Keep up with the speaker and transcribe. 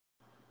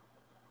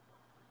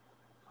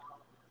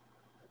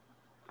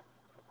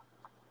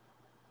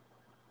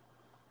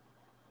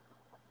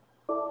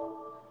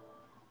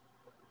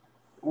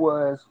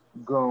What's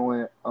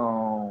going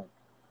on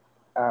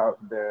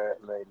out there,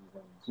 ladies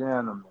and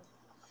gentlemen?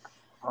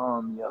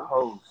 I'm your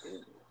Oh host,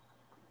 shit.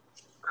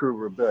 Crew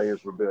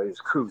Rebellious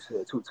Crew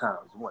said two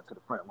times, one to the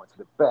front, one to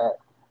the back.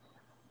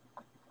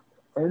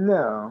 And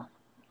now,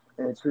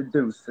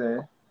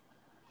 introducing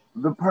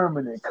the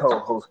permanent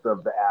co-host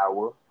of the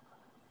hour,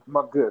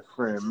 my good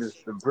friend,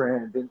 Mr.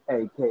 Brandon,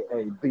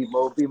 aka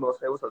BMO. BMO,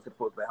 say what's up to the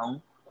folks at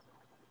home.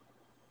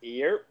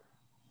 Yep.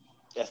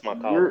 That's my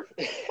caller.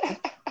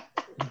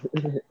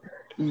 You're,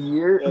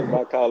 you're, That's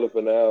my caller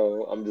for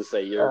now. I'm just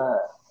say yep. uh,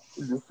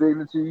 the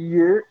signature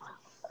year.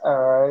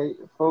 Alright,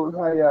 folks,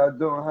 how y'all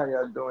doing? How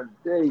y'all doing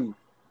today?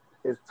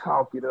 It's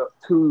Talk It Up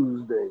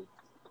Tuesday.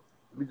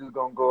 We just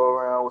gonna go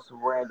around with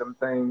some random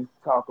things,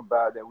 talk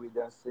about that we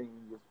done seen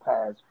this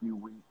past few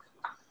weeks.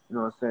 You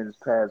know what I'm saying? This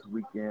past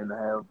weekend, I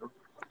have.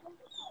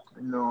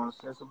 You know what I'm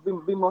saying? So,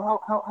 Bimo,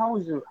 how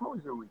was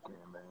your weekend,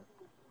 man?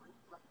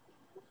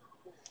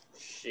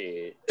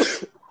 Shit.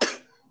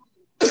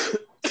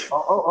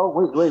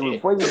 Wait.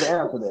 Shit. Before you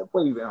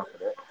even answer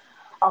that,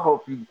 I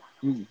hope you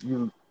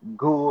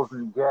ghouls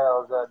and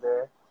gals out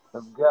there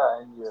have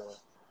gotten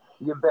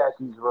your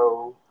backies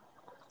rolled,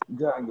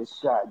 gotten your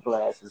shot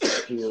glasses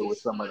filled with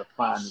some of the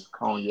finest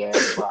cognac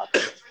vodka.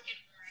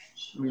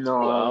 You know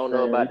what Well, I I'm don't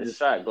know saying? about the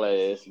shot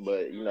glass,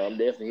 but I'm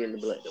definitely hitting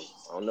the blunt though.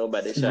 I don't know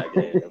about that shot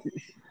glass though.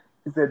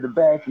 He said the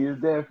back is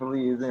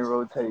definitely is in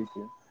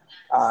rotation.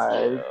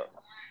 Alright.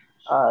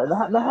 Yeah.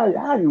 Alright.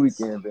 How your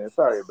weekend been?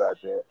 Sorry about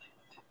that.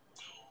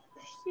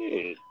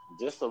 Shit.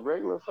 Just a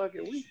regular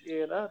fucking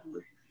weekend. I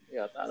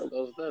thought it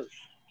was those.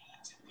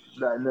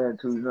 Nothing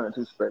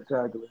too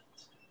spectacular.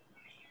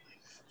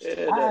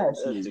 Yeah, I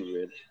that's actually too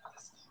real.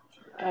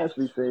 I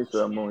actually say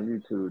something on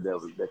YouTube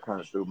that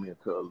kind of threw me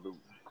into a loop.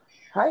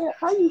 How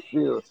you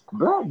feel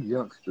Black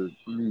Youngster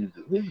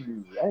music? His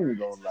music, I ain't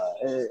gonna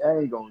lie. I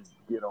ain't gonna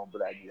get on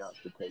Black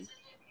Youngster taste.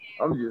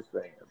 I'm just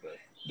saying, bro.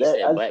 You That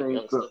said I black think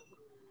youngster? so.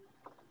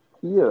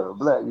 Yeah,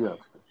 Black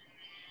Youngster.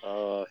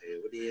 Oh, hell,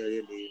 what the hell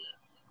you did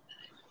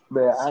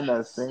Man, I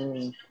done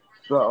seen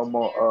something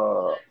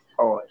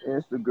on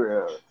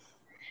Instagram.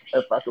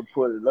 If I could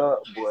put it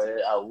up, boy,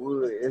 I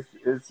would.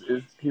 It's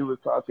he was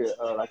talking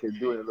like he's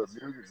doing a little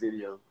music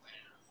video.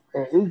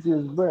 And it's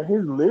just, bro,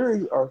 his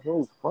lyrics are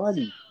so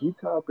funny. He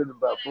talking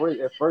about,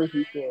 at first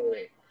he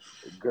said,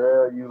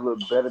 girl, you look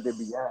better than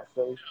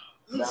Beyonce.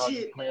 now? Now you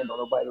Shit. playing on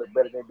nobody look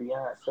better than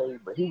Beyonce.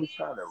 But he was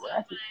trying to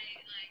rap it.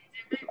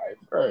 It's like,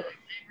 bro,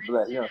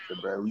 Black Youngster,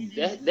 bro, you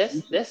should.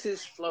 That's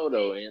his flow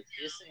though, and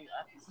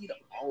I think he the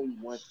only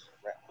one can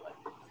rap like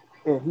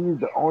And he's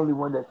the only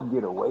one that can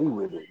get away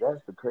with it.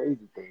 That's the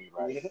crazy thing.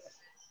 Like, that.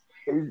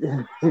 I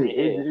mean,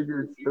 hell, it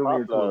just he threw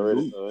me into popular a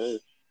already, loop. so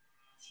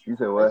You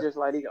said that's what? just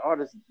like these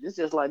artists. It's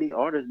just like these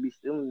artists be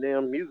stealing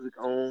damn music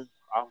on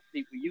off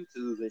people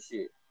YouTubes and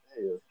shit.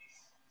 Hell,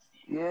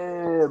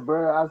 Yeah,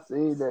 bro, I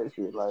see that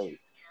shit. Like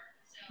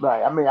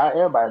I mean,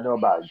 everybody know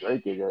about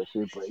Drake and that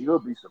shit, but you'll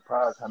be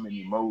surprised how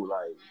many more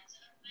like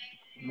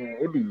man,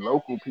 it be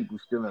local people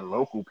stealing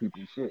local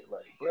people shit.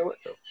 Like, bro, what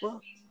the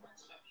fuck?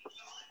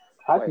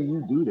 How can wait,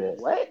 you do that?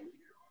 what?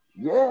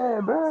 Yeah,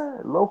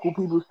 bro. Local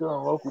people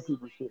stealing local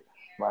people shit.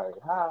 Like,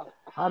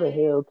 how the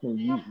hell can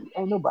you?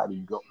 Ain't nobody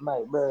go,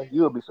 like, bro.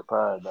 You'll be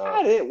surprised, dog.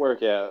 How did it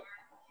work out?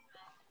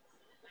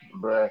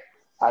 Bro,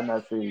 I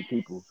not seen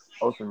people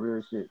on some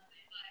real shit.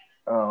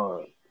 Uh,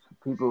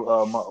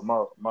 people,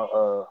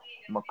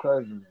 my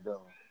cousins,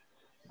 though,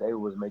 they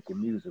was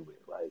making music with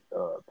like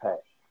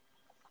Pat,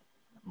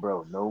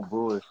 bro. No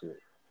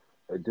bullshit.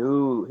 The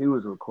dude, he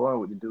was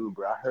recording with the dude,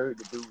 bro. I heard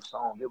the dude's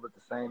song. It was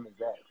the same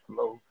exact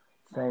flow,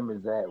 same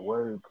exact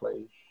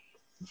wordplay.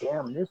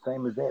 Damn near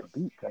same exact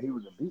beat, cause he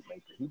was a beat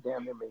maker. He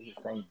damn near made his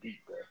same beat,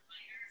 bro.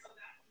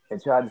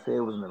 And tried to say it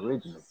was an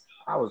original.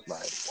 I was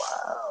like,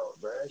 wow,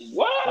 bro, that shit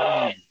What?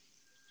 crazy.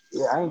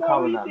 Yeah, I ain't No,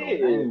 calling he out no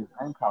did. names.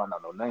 I ain't calling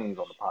out no names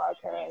on the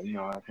podcast. You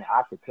know what I'm saying?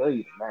 I could tell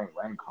you the name,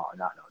 but I ain't calling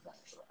out no names.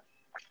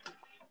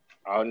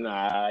 Oh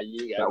nah,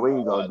 you Now gotta we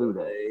ain't call gonna out do the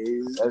that.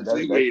 names. That's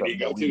We something didn't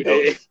that go we through know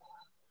that. that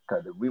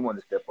because if we want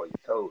to step on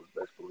your toes,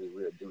 best believe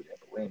we'll do that.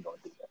 But we ain't gonna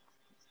do that.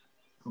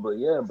 But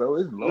yeah, bro,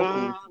 it's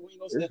locals. Nah, we ain't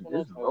gonna It's step on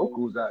no it's toes.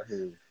 locals out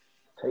here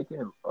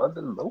taking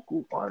other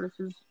local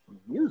artists'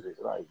 music.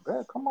 Like,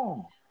 bro, come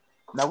on.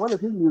 Now, what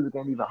if his music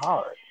ain't even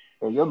hard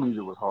and your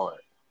music was hard?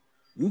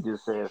 You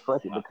just said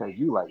fuck it because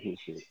you like his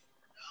shit.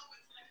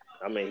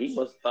 I mean, he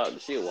must have thought the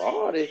shit was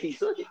hard if he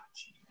took it.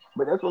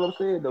 But that's what I'm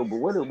saying though. But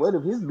what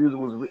if his music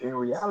was in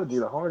reality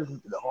the harder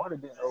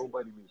than old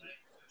buddy music?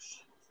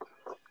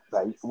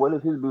 Like, what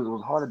if his music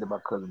was harder than my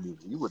cousin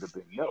music? You would have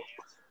been no.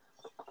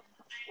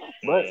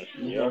 But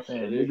you know Yeah, what I'm that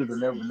saying? is Niggas will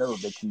never true. know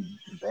if they keep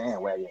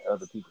bandwagoning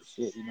other people's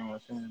shit. You know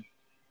what I'm saying?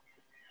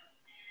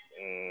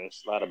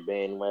 It's a lot of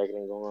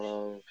bandwagoning going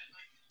on.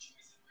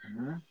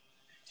 Hmm.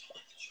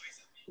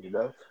 You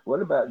know.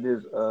 What about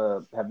this?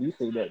 Have you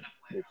seen that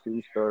the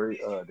true story?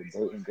 The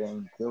dating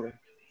game killer,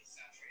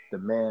 the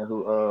man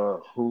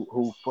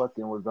who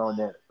fucking was on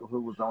that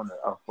who was on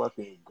a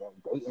fucking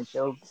dating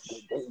show,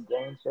 dating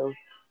game show,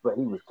 but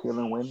he was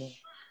killing women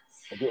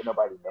and didn't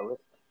nobody know it.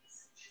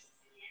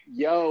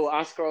 Yo,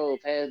 I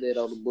scrolled past that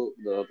on the book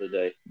the other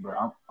day.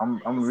 Bro,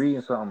 I'm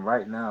reading something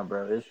right now,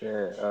 bro. It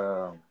said,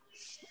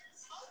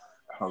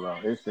 hold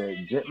on. It said,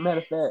 matter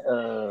of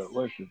fact,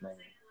 what's his name?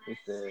 It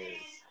says,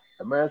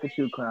 American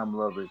true crime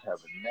lovers have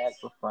a knack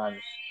for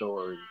finding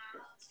stories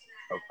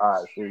of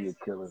odd serial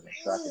killers and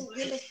shocking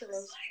twists.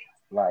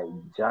 Like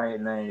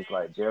giant names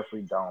like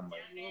Jeffrey Dahmer,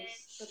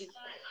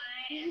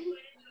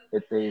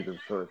 and things of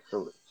sorts.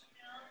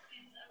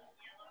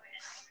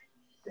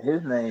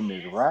 His name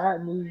is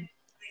Rodney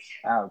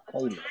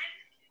Alcala,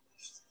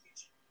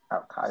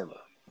 Alcala,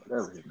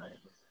 whatever his name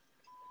is.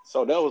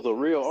 So that was a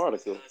real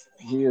article.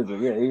 He is a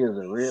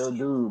real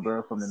dude,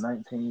 bro. From the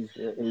 19s,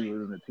 he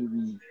was in the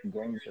TV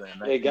game show in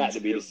the It got to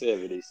be the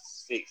 1970s.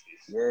 70s, 60s.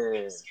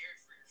 Yeah,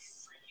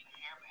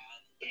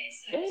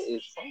 That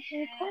is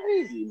fucking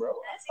crazy, bro.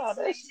 I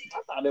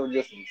thought it was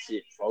just some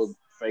shit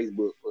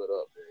Facebook put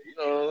up there. You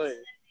know what I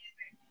mean?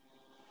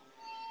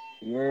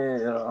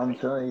 yeah. I'm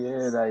telling you,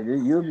 yeah, like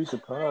you'll be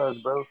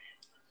surprised, bro,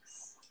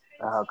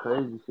 at how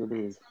crazy shit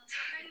is.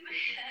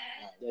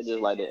 That's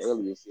just like the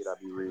alien shit I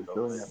be reading Just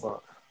on go in that Facebook.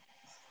 box.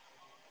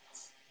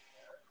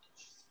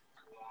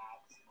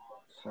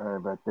 Sorry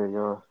about that,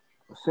 y'all.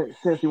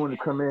 Since you want to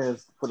come in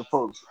for the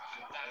folks,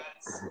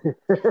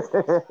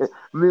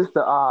 Mr.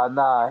 Ah,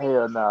 nah,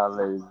 hell nah,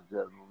 ladies and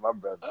gentlemen, my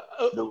brother,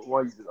 the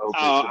one you just opened,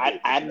 Oh, the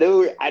black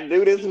knew man, I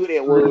knew this who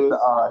that Mr. was.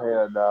 Ah,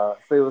 hell nah.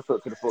 Say what's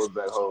up to the folks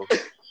back home.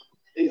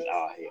 He's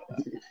oh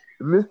hell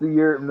Mr.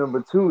 Yurt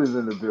number two is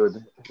in the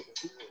building.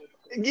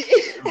 no.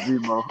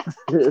 Bmo,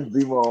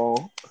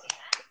 Bmo,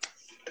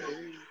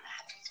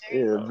 yeah,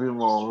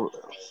 Bmo.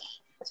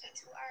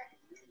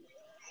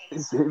 He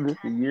said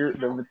Mr. Yurt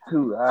number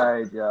two. All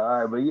right, y'all. All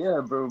right, but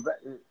yeah, bro,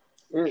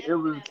 it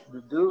was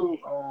the dude.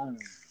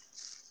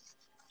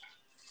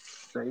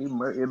 Say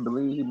it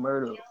believe he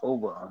murdered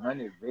over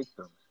 100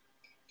 victims.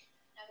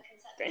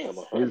 Damn, His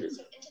 100.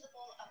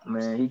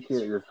 man, he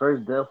killed. The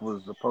first death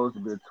was supposed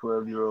to be a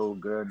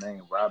 12-year-old girl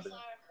named Robin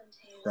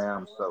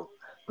Sam. So,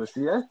 but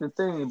see, that's the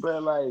thing, bro.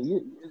 Like,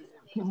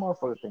 people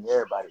motherfuckers think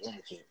everybody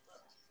innocent.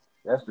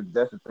 That's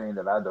the thing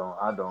that I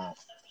don't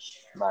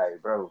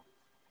like, bro.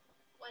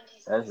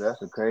 That's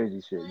the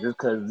crazy shit. Just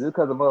cause a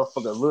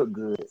motherfucker look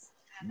good,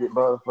 the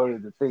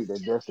motherfuckers to think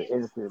that that's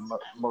the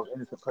most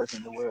innocent person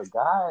in the world.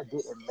 God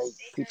didn't make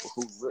people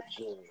who look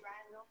good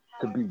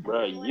to be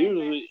Bro, good.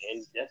 usually,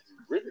 and that's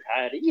really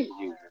how it is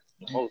usually.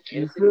 The most You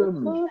innocent feel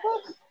looking me?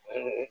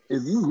 motherfucker.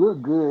 If you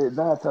look good,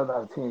 9 times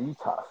out of 10, you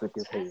toxic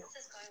as hell.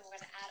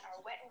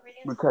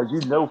 Because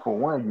you know, for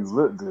one, you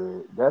look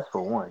good. That's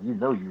for one. You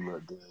know you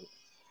look good.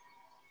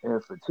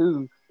 And for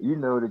two, you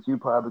know that you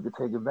probably could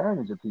take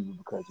advantage of people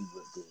because you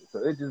look good.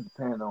 So it just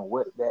depends on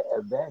what that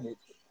advantage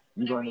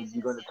you're gonna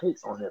take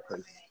on that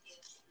person.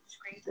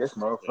 This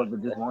motherfucker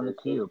just That's want true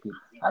to too. kill people.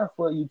 How the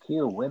fuck you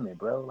kill women,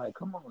 bro? Like,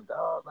 come on,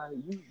 dog. Like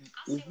if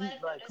you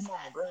like, come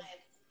on, bro.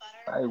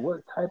 Like,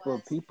 what type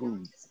of people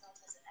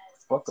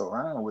fuck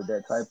around with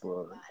that type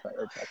of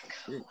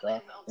shit,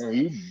 dog? And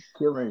you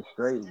killing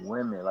straight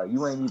women, like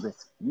you ain't even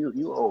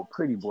you old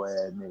pretty boy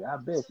ass nigga. I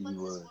bet you he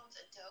was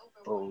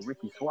old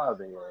Ricky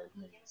Suave ass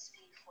nigga.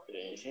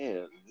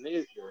 Yeah,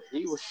 nigga,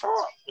 he was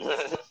sharp.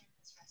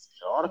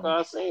 The article Um,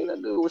 I seen,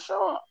 that dude was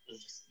sharp.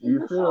 He you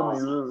was feel me,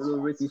 sharp. little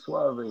Ricky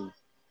Suave.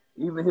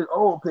 Even his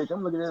old picture,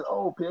 I'm looking at his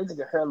old picture.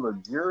 Nigga hair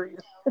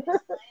luxurious.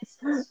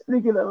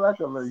 Nigga look like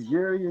a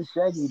luxurious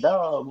shaggy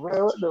dog,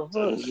 bro. What the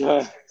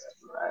fuck?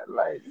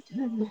 Like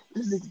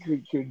this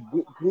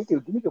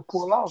nigga he could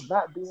pull off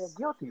not being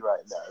guilty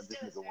right now. If this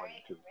nigga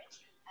wanted to.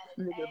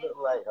 This nigga look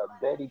like a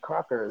Betty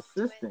Crocker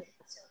assistant.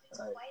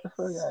 Like, the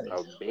fuck out of A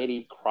here, bro.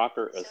 Betty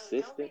Crocker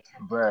assistant.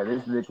 Bro,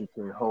 this nigga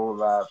can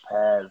hold our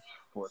paths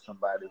for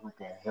somebody who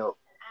can help.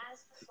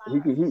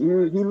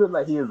 He look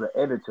like he is an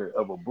editor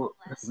of a book.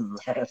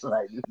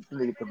 Like this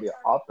nigga could be an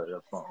author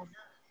of something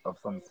of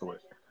some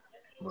sort.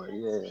 But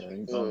yeah,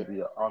 he's gonna Mm. be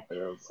an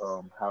author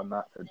of how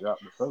not to drop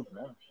the soap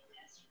now.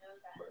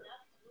 But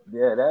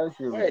yeah, that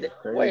shit was just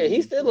Wait, crazy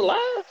he's as still shit.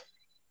 alive?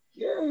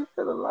 Yeah, he's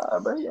still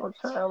alive, bro. He on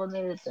trial and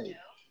everything.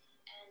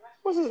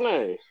 What's his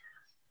name?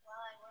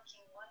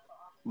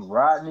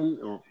 Rodney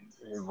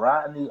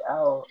Rodney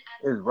Al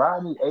is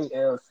Rodney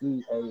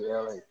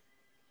Alcala.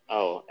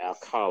 Oh,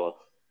 Alcala.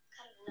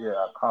 Yeah,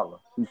 Alcala.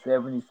 He's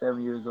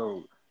 77 years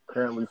old,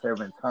 currently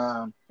serving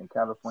time in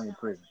California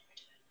prison.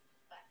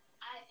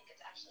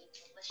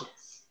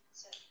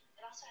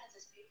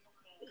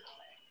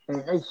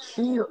 And they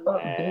still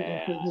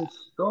updating to Wow. his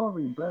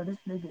story, bro. This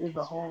nigga is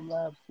a whole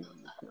live serial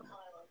killer.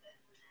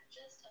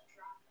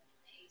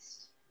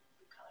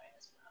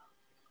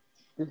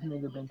 This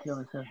nigga been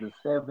killing since the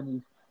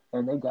 70s,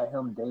 and they got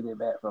him dated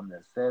back from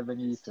the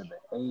 70s to the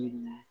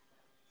 80s,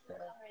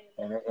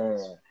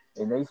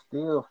 and they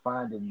still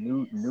finding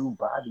new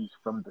bodies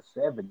from the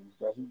 70s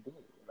that he did.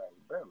 Like,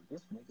 bro,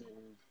 this nigga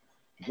is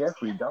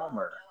Jeffrey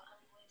Dahmer.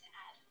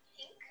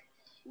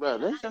 Bro,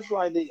 that's just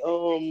like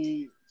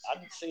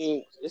I've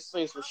seen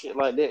some shit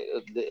like that.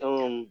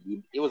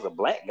 It was a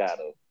black guy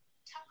though.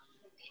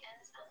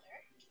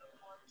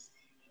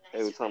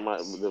 They were talking about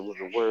there was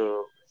a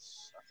world.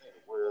 I think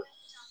the world.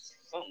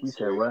 Something You said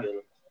serial what?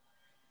 killer.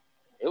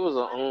 It was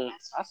a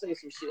I seen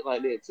some shit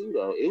like that too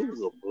though. It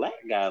was a black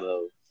guy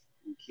though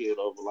who killed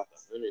over like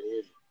 100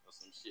 or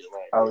some shit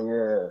like Oh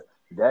that.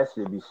 yeah, that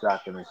should be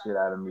shocking the shit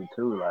out of me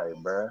too. Like,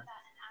 bruh,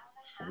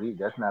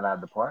 that's not our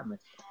department.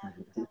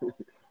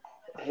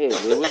 Hell,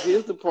 it was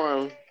his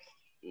department.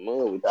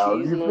 Man, with Oh,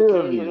 cheese you and no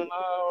feel cameras me? and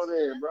all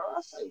that, bro.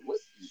 I say, what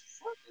the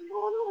fuck is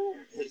going on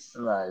here?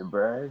 Like,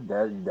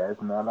 bruh,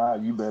 that's not our.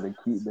 You better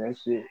keep that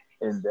shit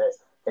in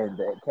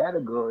that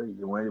category.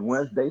 When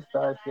once they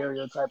start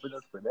stereotyping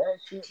us for that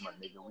shit, my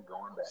nigga, we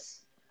going back.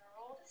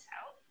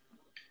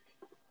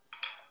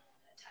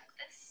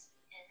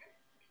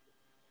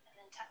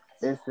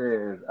 It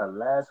says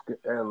Alaska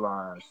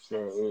Airlines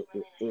said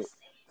it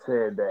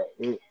said that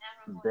it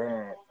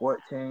banned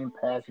 14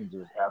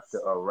 passengers after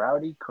a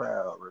rowdy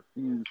crowd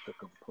refused to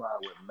comply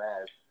with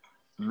mask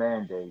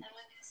mandates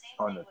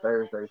on the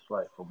Thursday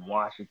flight from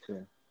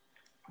Washington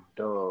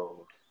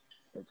Dulles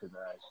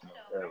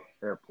International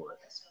Airport.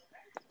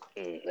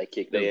 They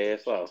kicked their Stupid,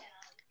 ass off.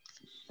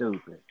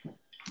 stupid,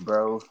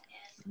 bro.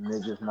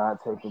 Niggas not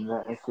taking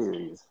nothing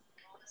serious.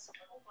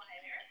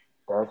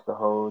 That's the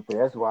whole thing.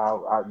 That's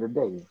why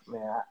today,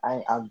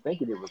 man, I'm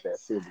thinking it was that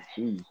Philly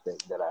cheese steak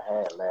that I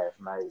had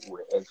last night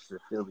with extra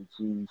Philly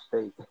cheese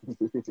steak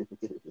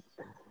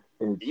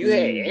and You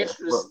had cheese and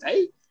extra fuck.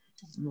 steak?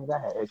 Man, I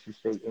had extra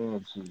steak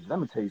and cheese. Let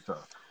me tell you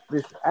something.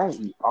 Listen, I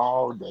ain't eat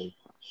all day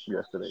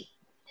yesterday.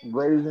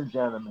 Ladies and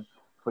gentlemen,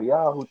 for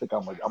y'all who think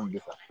I'm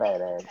just a fat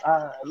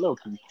ass, low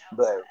key,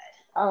 but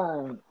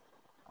I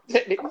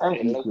He I ain't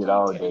said eat low shit key,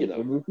 all you day. know.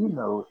 And if you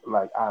know,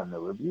 like I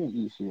know, if you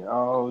eat shit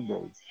all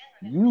day,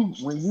 you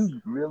when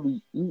you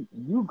really eat,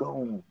 you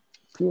gon'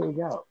 pig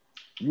out.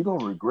 You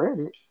gonna regret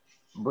it,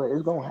 but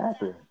it's gonna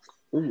happen.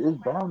 It's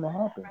bound to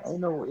happen. Ain't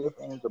no ifs,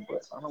 ands, or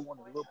buts. I don't want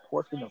a little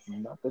portion of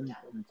nothing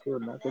until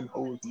nothing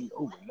holds me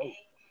over. No,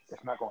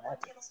 that's not gonna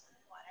happen.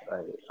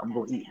 I'm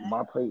gonna eat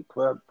my plate,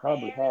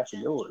 probably half of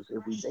yours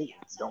if we dating.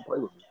 Don't play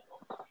with me.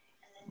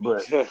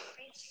 But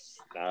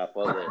Nah,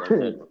 fuck that. Don't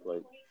touch my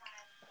plate.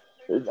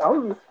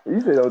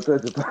 you said don't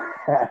touch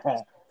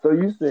it. So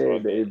you said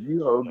Fuck that that. if you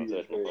Don't hungry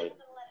as touch my hell, plate.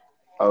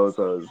 oh,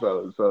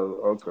 so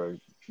okay.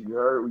 You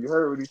heard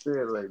what he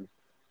said, lady.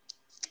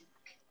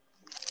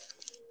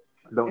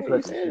 Don't Yeah,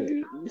 you touch a said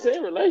shit. you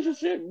said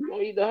relationship. You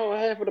gonna eat the whole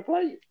half of the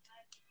plate.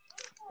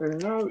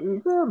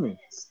 You feel me?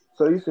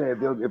 So you saying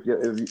if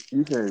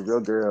you saying if your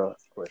girl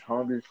was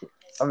hungry,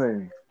 I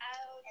mean,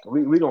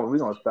 we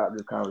gonna stop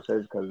this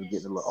conversation because it's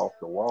getting a little off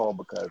the wall.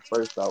 Because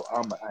first off,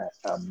 I'm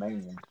a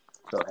man,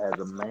 so as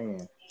a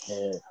man,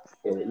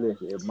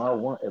 listen,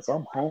 if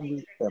I'm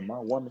hungry and my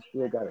woman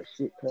still got a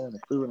shit ton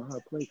of food on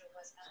her plate,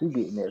 she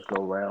getting extra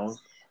rounds.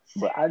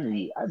 But I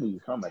need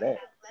some of that,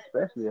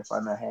 especially if I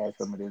done had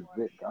some of this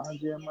good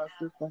ganja in my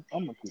system.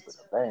 I'm gonna keep it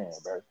a band,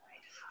 bro.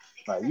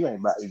 Like you ain't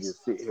about to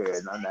just sit here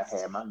and I not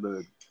have my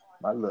little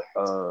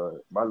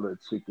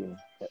chicken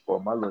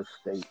or my little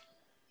steak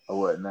or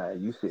whatnot.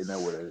 You sitting there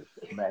with a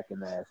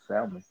smacking ass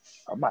salmon.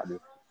 I'm about to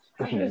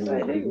I'm just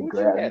saying, nigga, what you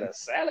grab had me. a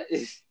salad?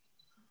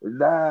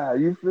 Nah,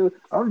 you feel?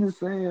 I'm just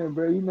saying,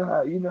 bro. You know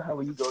how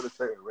when you go to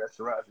certain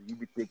restaurants and you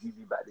be thinking you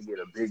be about to get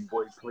a big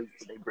boy plate,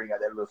 but they bring out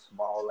that little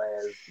small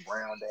ass,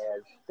 round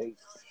ass steak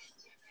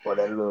or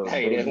that little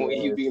Hey, then baby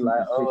when you ass be piece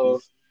like,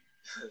 of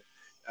chicken.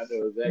 I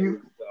know exactly You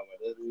what you're talking about.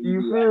 That's when you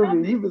you be like, feel I me?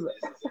 You be needed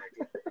like, this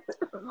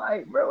exactly.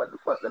 like, bro, what the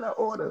fuck did I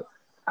order?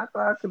 I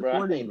thought I could Bro, I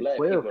order it think in black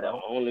 12 people the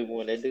ounce. only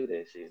one that do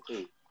that shit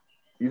too.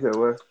 You said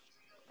what?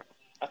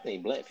 I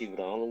think black people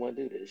the only one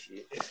do that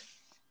shit.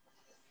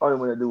 Only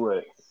one to do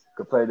what?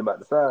 Complain about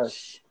the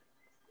size.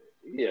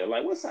 Yeah,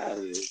 like what size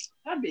is it?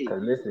 How big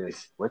Cause is listen, it?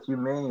 what you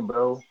mean,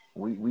 bro?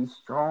 We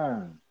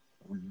strong.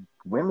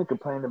 Women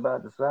complain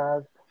about the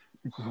size.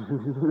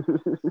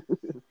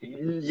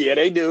 Yeah,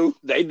 they do.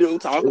 They do.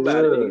 Talk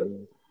about it, nigga.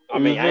 Yeah, I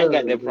you mean, I ain't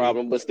got feel that me?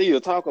 problem, but still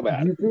talk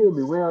about it. You feel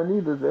me? We don't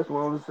need this. That's what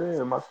I'm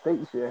saying. My state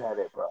should have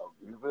that problem.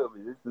 You feel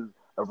me? This is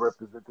a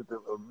representative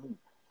of me.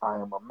 I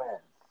am a man.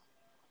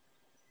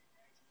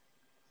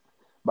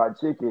 My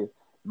chicken,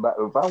 but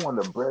if I want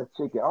a breast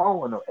chicken, I don't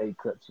want no A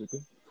cut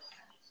chicken.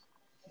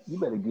 You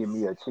better give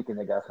me a chicken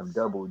that got some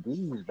double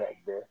D's back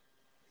there.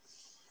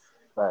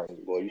 Like,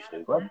 Boy, you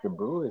stupid. fuck the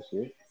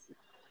bullshit.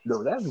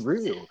 No, that's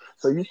real.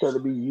 So you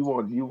telling me you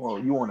want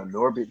a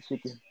Norbit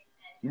chicken?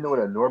 You know what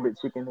a Norbit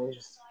chicken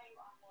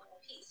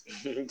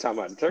You talking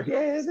about the turkey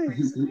ass nigga?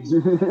 is?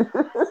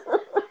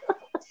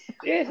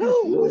 Yeah, who?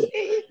 Yeah. Who's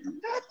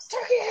eating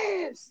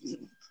turkey ass?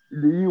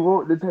 Do you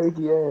want the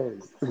turkey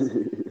ass?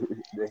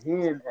 The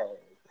hen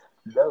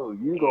ass? No,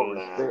 you gonna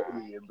Nah. respect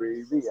me and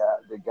bring me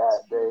out the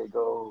goddamn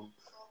go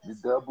the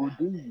double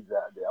D's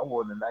out there. I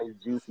want a nice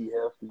juicy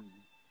healthy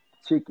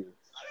chicken.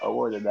 I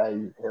want a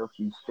nice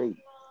healthy steak.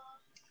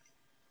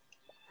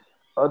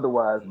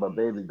 Otherwise, my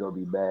baby gonna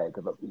be mad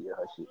because I'm eating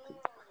her shit too.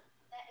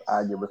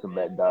 I give her some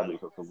Yeah, probably.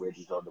 McDonald's or some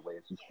wedges on the way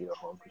if she's still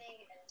hungry.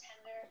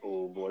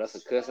 Oh boy, that's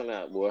a cussing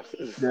out, boy.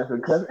 That's a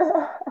cuss.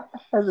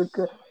 That's a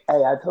cuss.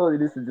 Hey, I told you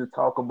this is just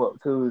talk 'em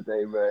up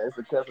Tuesday, bro. It's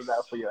a cussing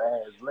out for your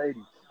ass,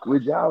 ladies.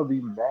 Would y'all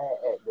be mad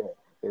at that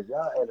if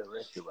y'all at a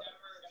restaurant?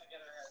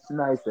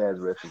 nice ass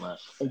restaurant,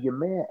 and your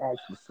man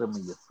asks for some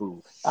of your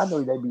food. I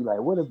know they be like,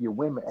 what if your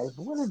women ask,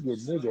 but what if your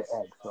nigga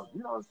asks something?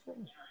 You know what I'm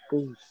saying?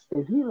 Because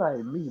if he like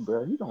me,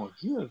 bro, he don't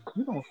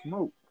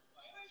smoke.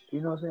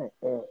 You know what I'm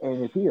saying?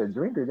 And if he a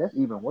drinker, that's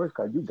even worse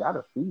because you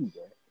gotta feed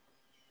that.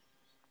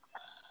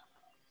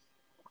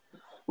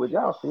 Would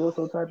y'all feel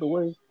some type of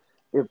way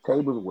if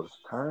tables was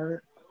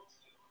turned?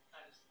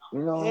 You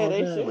know Yeah, what I'm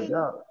they saying? Would shouldn't.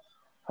 y'all?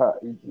 Huh,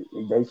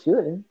 they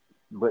shouldn't,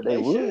 but they They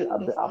would.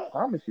 shouldn't. The I fuck,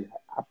 promise you.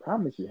 I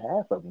promise you,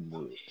 half of them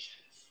would.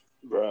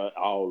 bro.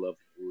 All of them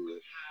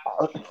would.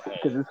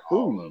 Because Hey, it's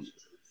all of food.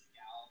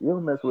 You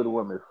ever mess with a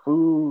woman?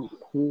 Food,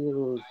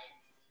 heels,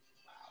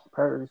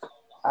 purse,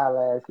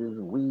 eyelashes,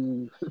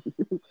 weave.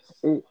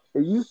 It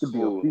used to them. be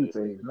a Food few is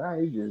things. Now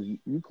you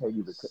can't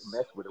even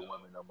mess with a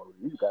woman no more.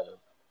 You gotta.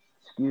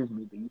 Excuse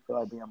me. Do you feel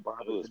like being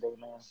bothered food. today,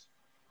 man?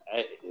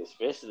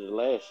 Especially the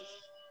lashes.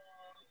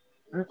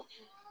 Mm,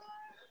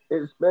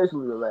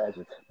 especially the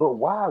lashes. But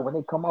why when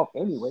they come off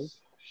anyway?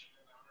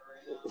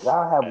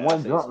 Y'all have I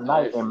one say drunk some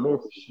night lash and miss.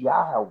 remover.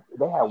 Y'all have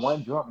they have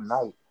one drunk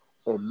night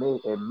and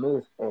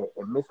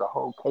miss a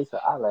whole case of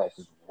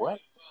eyelashes. What?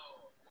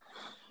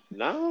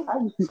 No, How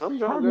do you? some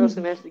How drunk do girls you?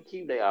 can actually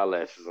keep their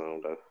eyelashes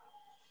on though.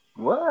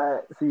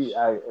 What? See,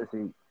 I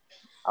see.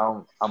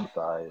 I'm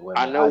sorry,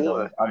 I women. know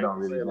one. I I ain't don't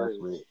gonna say really it mess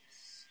like with.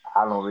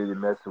 I don't really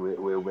mess with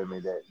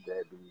women that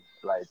be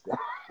like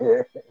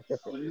that.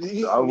 So you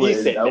said I that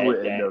wouldn't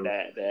that know.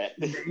 that that.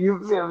 You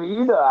feel me?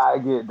 You know how I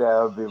get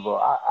down, people.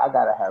 I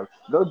gotta have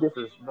no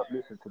difference. No,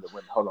 listen to the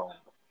women. Hold on.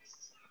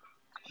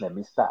 Let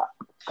me stop.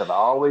 Cause I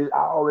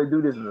always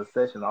do this in a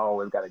session. I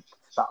always gotta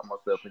stop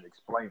myself and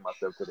explain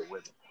myself to the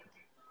women.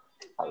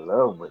 I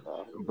love women.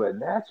 But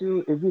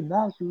natural, if you're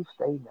natural,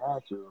 stay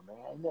natural, man.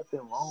 Ain't nothing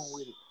wrong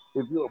with it.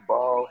 If you're a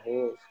bald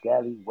head,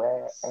 scally,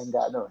 wag, ain't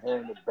got no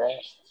hair in the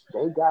back,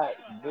 they got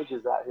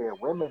niggas out here,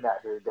 women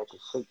out here that can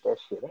shake that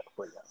shit up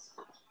for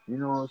y'all. You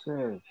know what I'm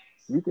saying?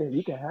 You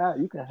can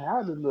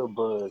have the little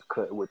buzz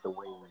cut with the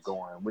wave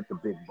going, with the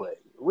big butt,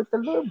 with the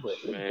little butt.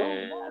 It go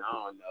Man, I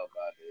natural. don't know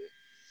about that.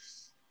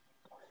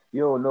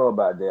 You don't know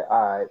about that.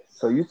 All right.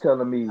 So you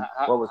telling me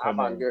what was How her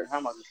my name? girl? How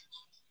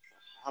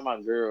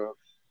my girl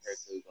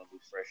haircut gonna be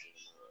fresh in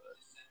the mud?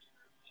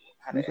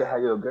 How You that said how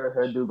happen? your girl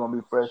hairdo gonna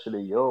be fresher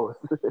than yours.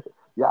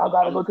 Y'all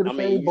gotta go to the I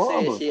mean, same you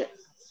said barber. she.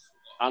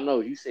 I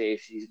know you said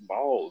she's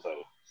bald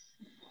though.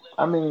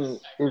 I mean,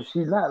 if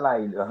she's not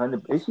like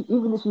 100, if she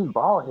even if she's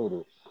bald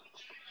headed,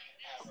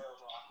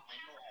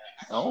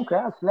 okay,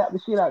 I slap the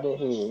shit out that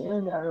head. You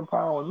ain't got no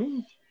problem with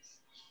me,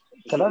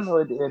 cause I know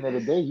at the end of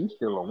the day you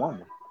still a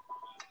woman.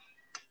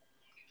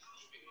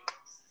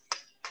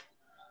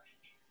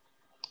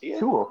 Yeah,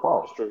 True or that's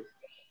false? true.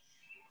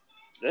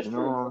 That's You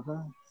know true. what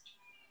I'm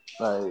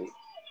saying? Like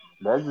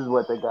that's just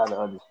what they gotta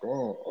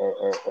understand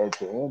at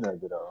the end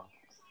of it all.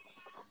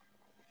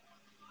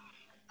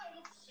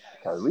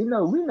 Cause we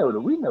know the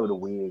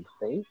wig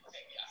fake.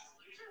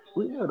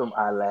 We know them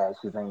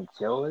eyelashes ain't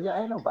yours.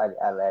 Ain't nobody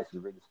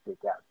eyelashes really stick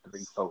out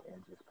 3, 4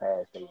 inches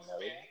past they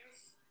nose.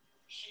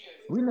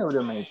 We know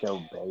them ain't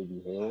your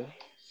baby hair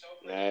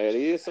Now it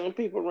is some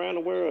people around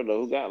the world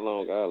though who got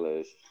long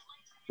eyelashes.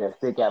 that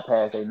stick out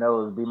past their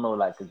nose. Be more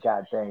like a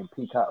goddamn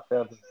peacock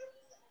feather.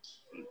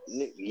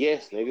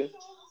 Yes, nigga.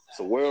 It's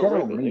a world Show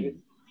record, nigga. me,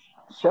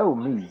 show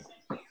me.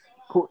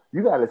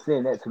 You gotta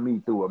send that to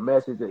me through a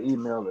message or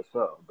email or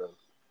something, bro.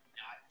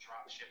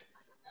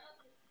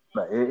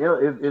 But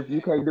if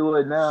you can't do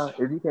it now,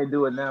 if you can't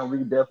do it now, we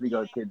definitely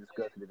gonna keep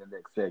discussing it in the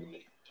next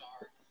segment.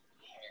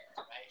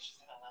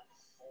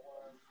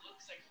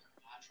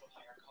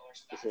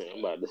 I'm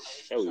about to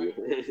show you.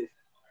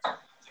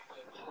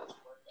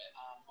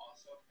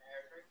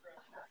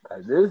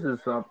 Like, this is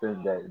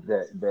something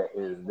that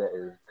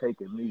is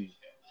taking me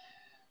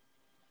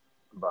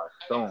by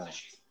storm.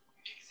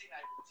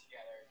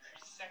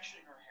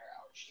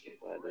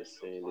 About to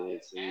send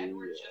it to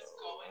you.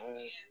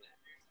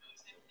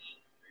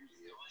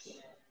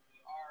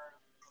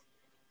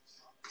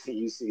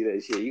 You see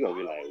that shit, you gonna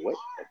be like, what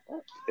the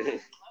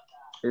fuck?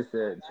 It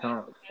said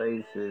Trump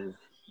faces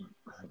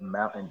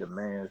mounting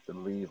demands to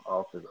leave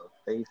office of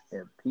face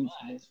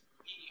impeachment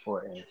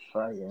for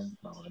inciting.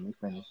 No, let me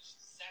finish.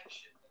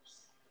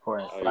 For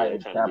Oh yeah, they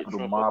inciting trying to get Capitol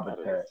Trump up mob out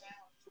of there.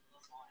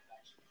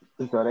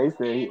 attack. So they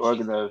said he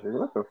organized it.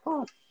 What the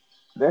fuck?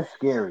 That's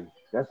scary.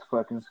 That's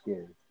fucking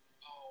scary.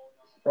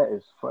 That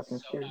is fucking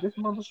scary. This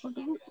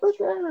motherfucker, look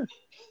at her.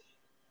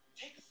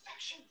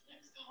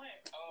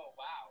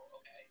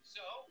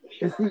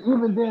 And see,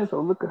 even then,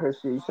 so look at her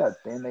shit. You see how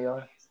thin they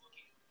are?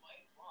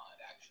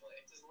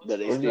 But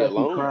they It's still like she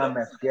long crying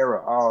though.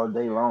 mascara all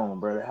day long,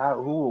 brother.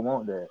 How who would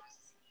want that?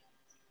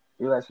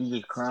 It's like she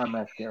just crying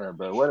mascara,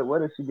 bro.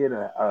 What if she get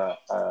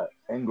a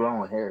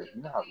ingrown hair?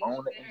 You know how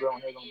long the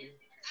ingrown hair gonna be?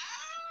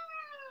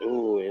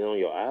 Ooh, and on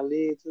your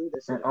eyelid too.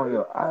 That And shit on hurt.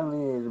 your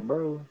eyelids,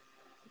 bro.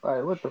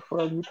 Like what the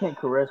fuck? You can't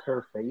caress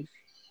her face.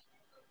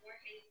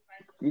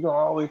 You gonna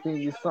always think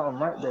there's something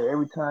right there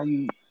every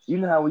time you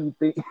know how when you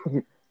think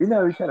you know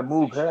how you try to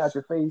move hair out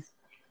your face,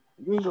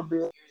 you ain't gonna be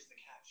able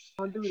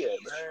to do that,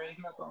 man.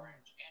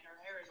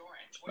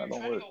 It's not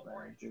gonna work,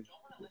 man.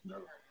 Just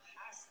know,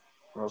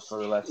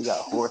 motherfucker, like she got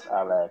horse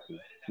eyelashes.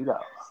 She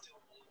got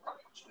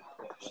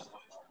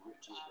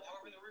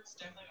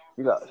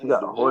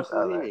horse horses even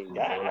eyelashes,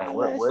 got bro. Like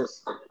what?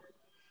 eyelashes?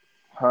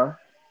 Huh?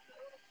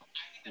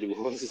 Do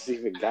horses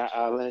even got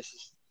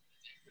eyelashes?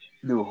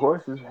 Do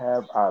horses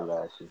have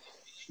eyelashes?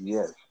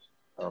 Yes,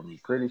 I'm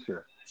pretty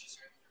sure.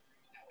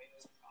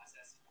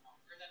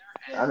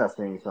 I done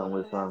seen some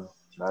with some.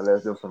 Now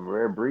unless there's some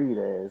rare breed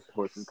ass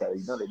horses,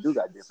 cause they do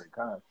got different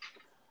kinds.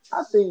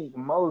 I think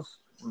most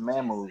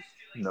mammals,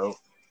 no,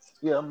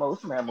 yeah,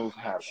 most mammals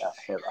have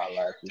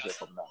eyelashes,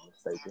 if I'm not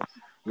mistaken.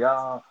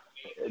 Y'all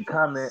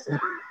comment.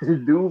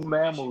 Do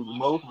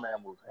most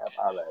mammals have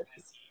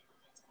eyelashes?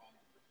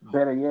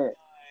 Better yet,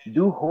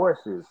 do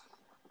horses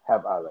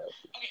have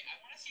eyelashes?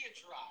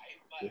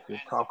 This is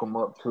Talk 'em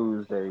Up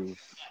Tuesdays.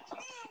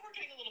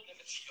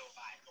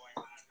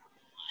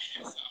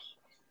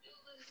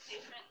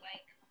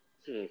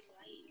 Hmm.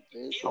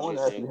 I want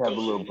to Interesting actually have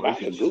a little question.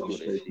 I'm break about in to the Google this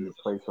conversation shit.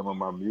 to play some of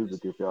my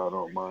music if y'all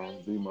don't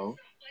mind, BMO.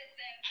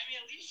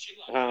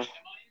 Huh?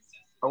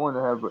 I want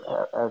to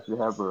actually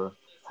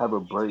have a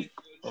break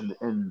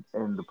in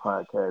the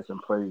podcast and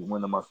play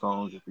one of my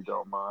songs if you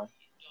don't mind.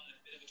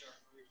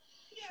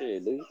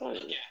 Shit, do you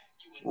think?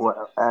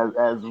 Well,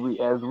 as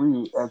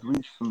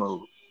we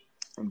smoke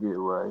and get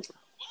right,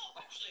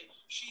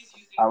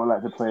 I would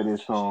like to play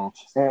this song.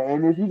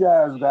 And if you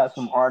guys got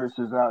some artists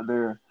out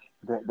there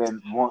that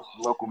wants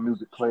local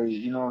music played,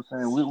 you know what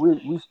I'm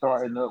saying? We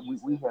starting up,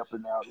 we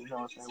helping out, you know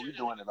what I'm saying? We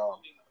doing it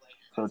all.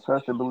 So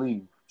trust and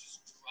believe.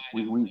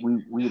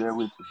 We there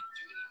with you.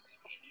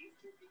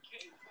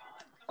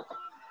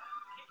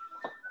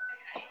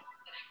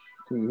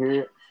 Can you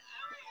hear it?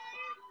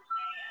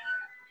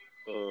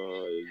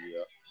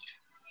 Yeah.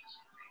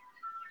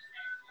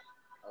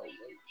 Oh,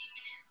 wait.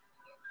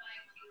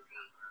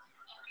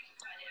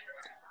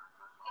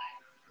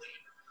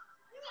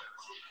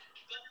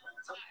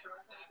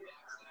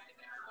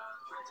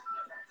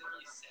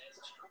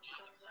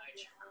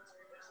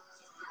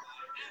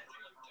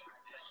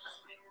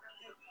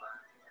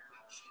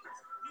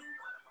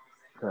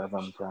 Cause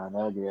I'm trying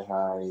to get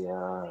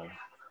higher.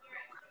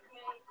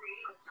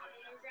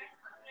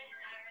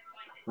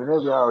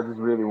 Whenever y'all just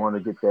really want to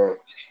get that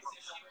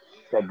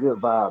good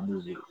vibe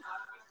music.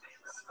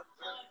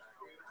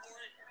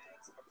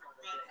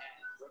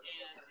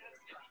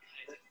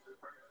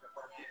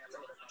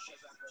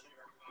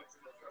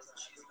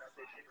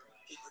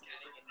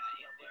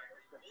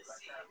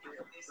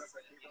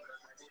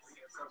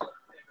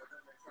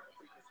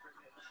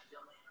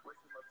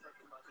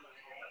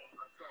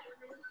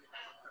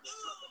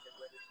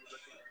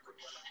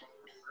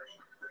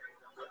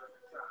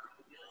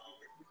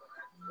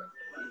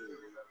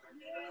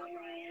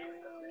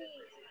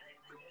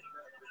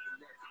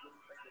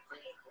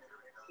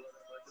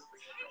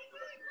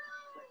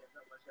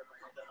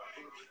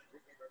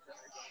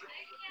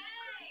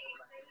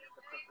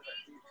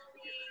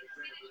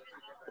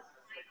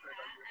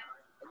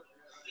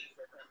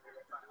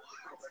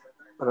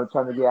 But I'm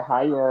trying to get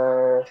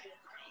higher.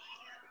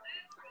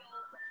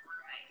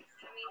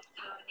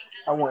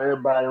 I want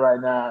everybody right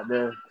now out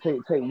there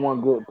take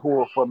one good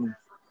pull for me.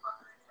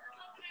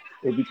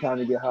 If you trying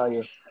to get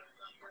higher,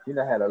 you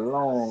done had a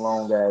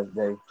long ass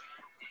day.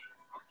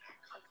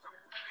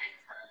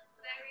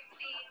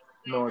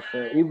 You know what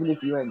I'm saying? Even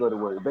if you ain't go to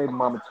work, baby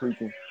mama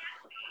tweaking,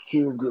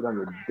 kids get on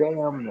your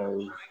damn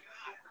nerves.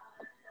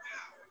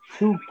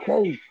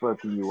 2K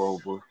fucking you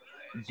over.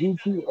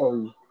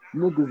 GTA,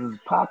 niggas is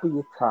popping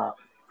your top.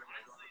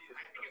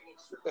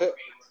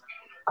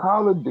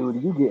 Call of Duty,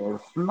 you getting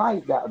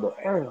sniped out the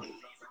earth.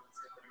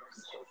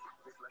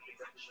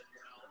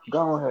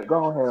 Go ahead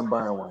and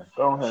burn one.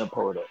 Go ahead and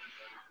pull it up.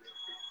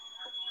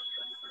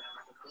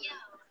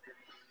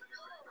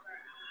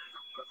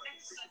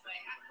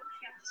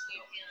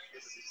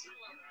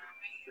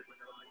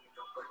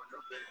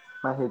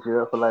 Might hit you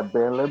up for like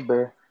Bear Little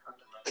Bear.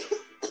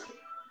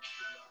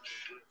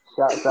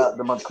 Shouts out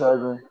to my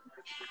cousin,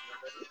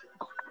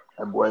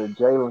 that boy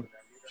Jalen.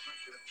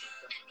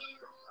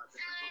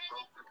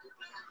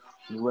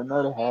 You wouldn't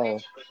know the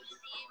half.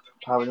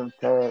 Popping them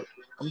tags.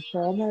 I'm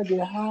trying to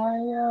get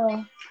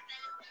higher.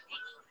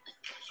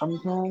 I'm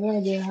trying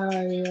to get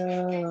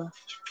higher.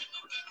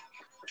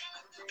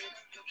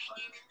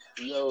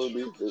 Yo,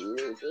 this dude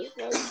is just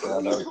like Cause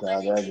I'm Jalen.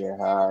 trying to get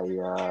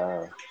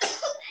higher.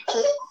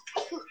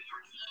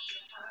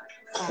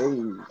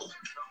 Hey,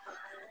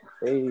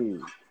 hey,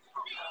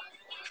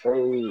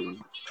 hey.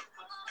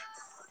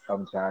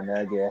 I'm trying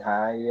to get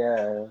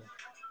higher.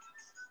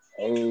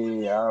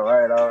 Hey, all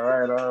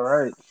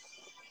right.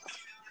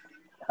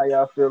 How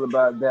y'all feel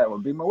about that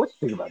one? Bimo, what you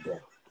think about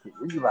that?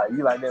 You like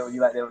that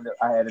one that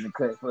I had in the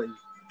cut for you?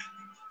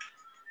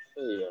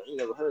 Yeah, you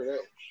never heard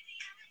that.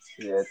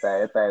 Yeah,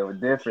 that thing was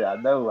different.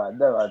 I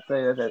tell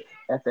you,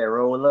 that's that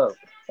roll up.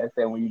 That's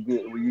that when you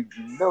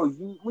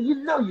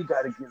know you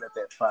gotta get up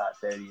at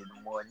 5:30 in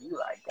the morning. You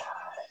like, God,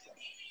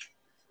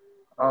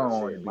 I Man,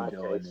 don't want to shit, be my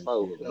doing case this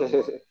four. shit no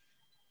more.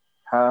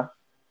 Huh?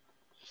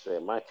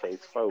 Shit, my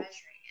case four.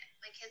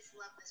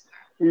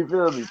 You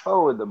feel me?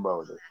 Forward the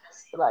motor.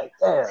 Like,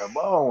 damn, I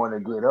don't want to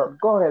get up.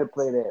 Go ahead and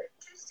play that.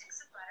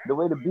 The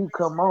way the beat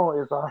come on,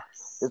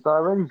 it's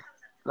already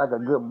like a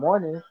good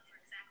morning.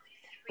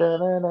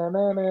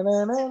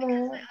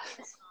 Da-na-na-na-na-na-na.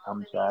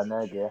 I'm trying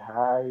to get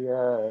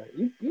higher.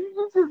 You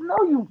just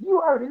know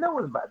you already know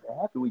what's about to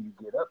happen when you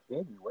get up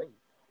anyway.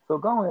 So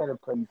go ahead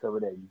and play some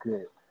of that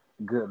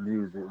good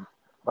music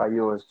by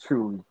yours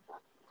truly,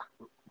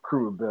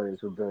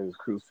 Rebellious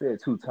Crew. Say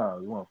it two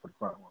times, one for the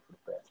front, one for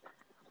the back.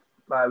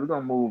 All right, we're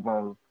gonna move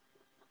on.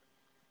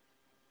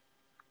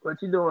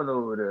 What you doing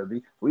over there,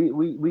 B?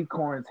 We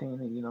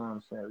quarantining, you know what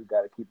I'm saying? We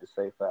gotta keep it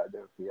safe out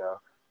there for y'all.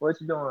 What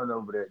you doing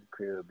over there at the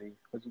crib, B?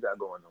 What you got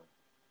going on?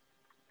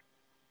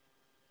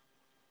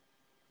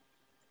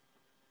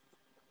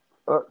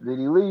 Oh, did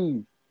he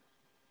leave?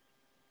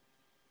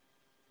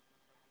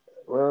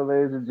 Well,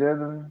 ladies and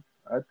gentlemen,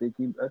 I think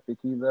he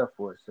left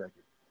for a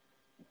second.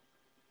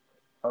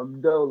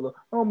 Abdullah,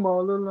 I'm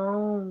all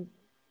alone.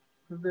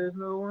 There's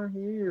no one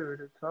here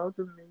to talk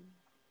to me.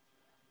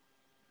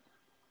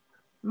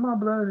 My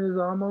blood is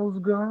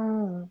almost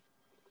gone.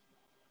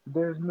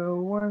 There's no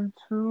one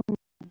to.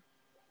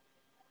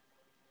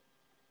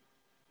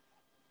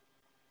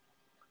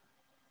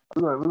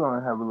 We're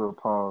gonna have a little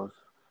pause.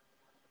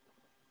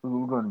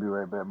 We're gonna be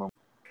right back, mom.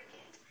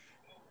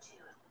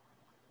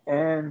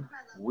 And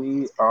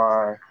we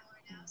are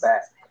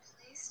back.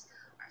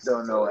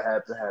 Don't know what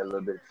happened. Had a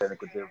little bit of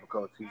technical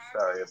difficulty.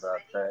 Sorry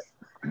about that.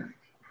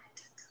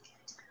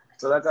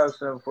 So like I was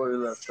saying before we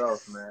left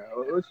off, man,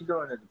 what you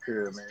doing at the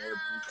crib, man?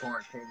 You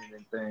quarantining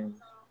and things.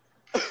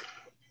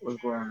 What's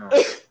going on?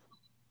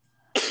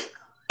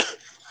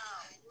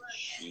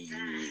 Shit.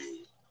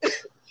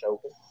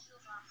 Choking.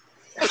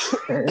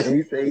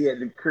 He said he at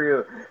the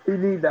crib. He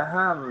need the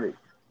Heimlich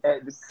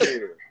at the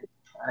crib.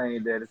 I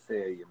ain't there to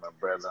tell you, my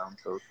brother. I'm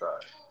so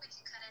sorry.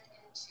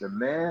 The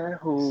man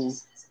who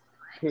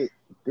hit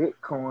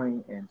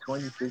Bitcoin in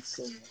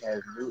 2016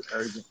 has new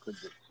urgent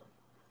prediction.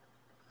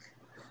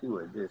 See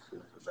what this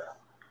is about.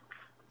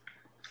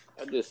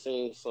 I just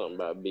seen something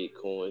about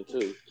Bitcoin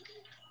too.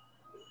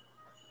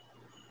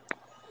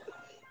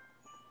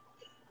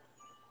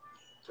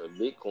 So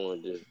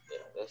Bitcoin just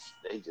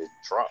they just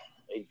dropped.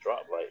 They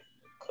dropped like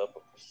a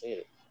couple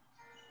percentage.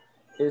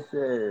 It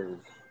says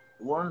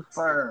one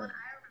firm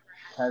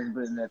has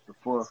been at the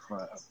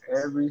forefront of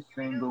every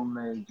single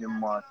major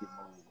market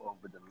move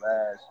over the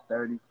last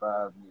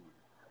 35 years.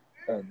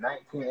 In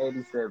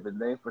 1987,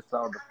 they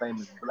foresaw the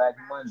famous Black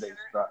Monday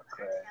stock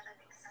crash.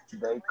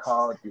 They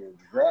called the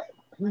exact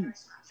peak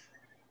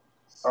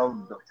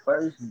of the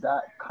first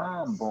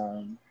 .com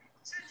boom.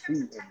 See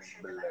image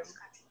below.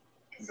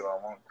 Do I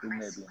want to?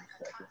 Maybe in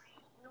a second.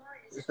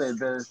 It said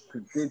there's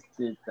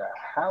predicted the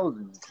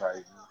housing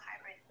crisis,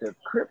 the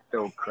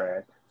crypto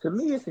crash. To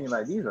me, it seems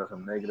like these are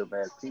some negative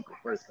ass people,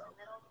 first off.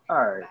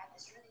 Alright,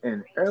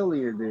 and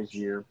earlier this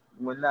year,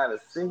 when not a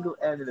single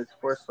analyst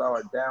foresaw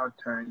a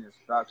downturn in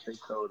stocks, they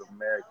told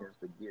Americans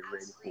to get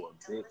ready for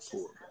a big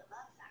pullback.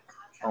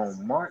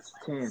 On March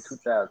 10,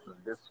 2000,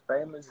 this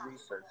famous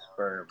research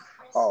firm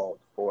called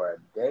for a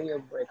day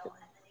of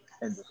reckoning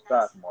in the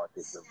stock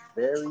market. The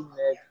very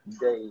next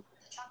day,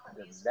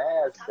 the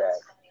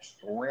NASDAQ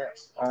went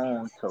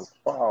on to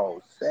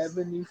fall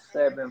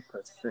 77%.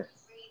 Damn.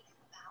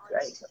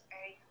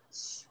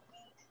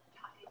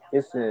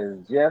 It says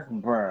Jeff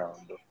Brown,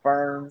 the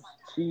firm's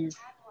chief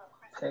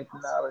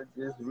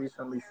technologist,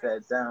 recently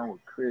sat down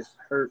with Chris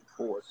Hurt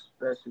for a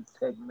special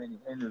Tech Mini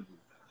interview.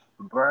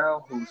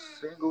 Brown, who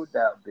singled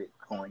out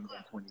Bitcoin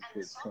in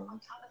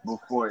 2015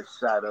 before it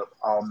shot up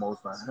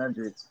almost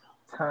 100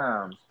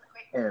 times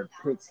and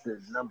picked the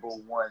number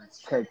one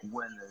tech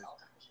winners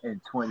in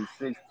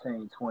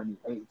 2016,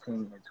 2018,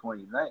 and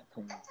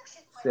 2019,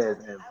 says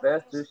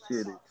investors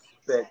should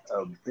expect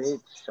a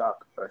big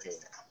shock ahead.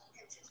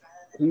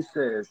 He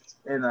says,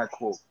 and I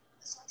quote,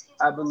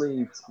 I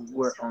believe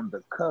we're on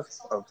the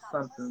cusp of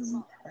something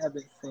we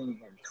haven't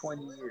seen in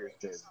 20 years,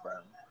 says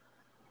Brown.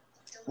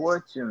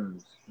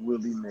 Fortunes will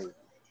be made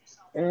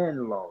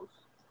and lost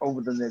over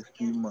the next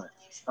few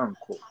months,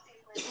 unquote.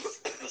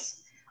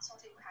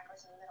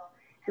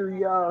 Do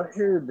y'all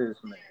hear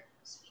this, man?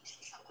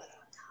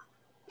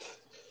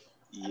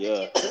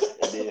 Yeah,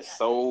 and there's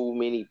so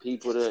many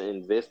people that are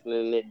investing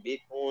in that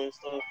Bitcoin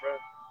stuff, bro.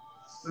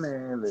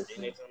 Man, Then they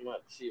listen. talking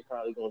about shit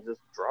probably gonna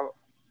just drop.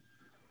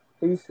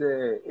 He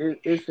said,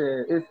 it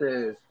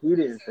says, he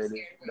didn't say this,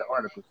 the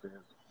article says,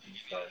 I'm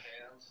sorry.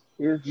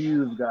 If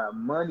you've got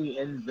money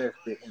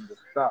invested in the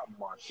stock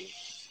market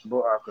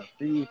but are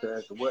confused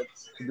as to what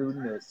to do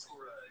next,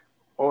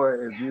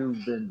 or if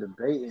you've been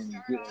debating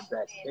getting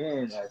back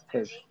in as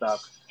tech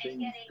stocks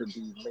seems to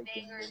be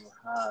making new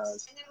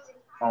highs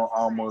on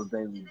almost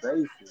daily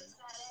basis,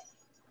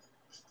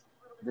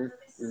 this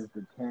is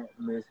the can't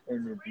miss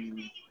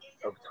interview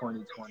of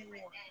 2021.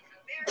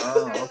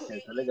 Oh,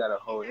 okay. So they got a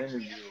whole interview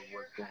of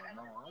what's going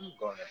on. I'm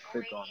going to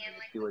click on it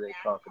and see what they're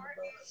talking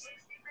about.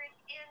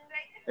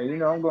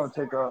 And I'm going to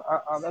take off.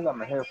 I got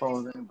my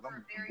headphones in, but I'm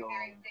going to go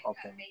off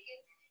on.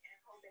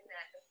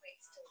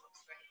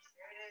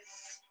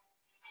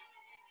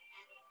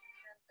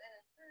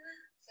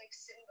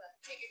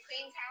 Take a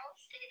clean towel,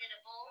 stick it in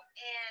a bowl,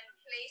 and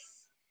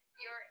place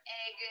your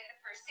egg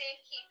for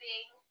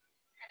safekeeping,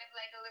 kind of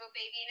like a little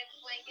baby in its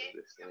blanket.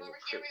 Come over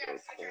here, we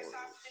gotta switch our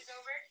sausages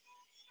over.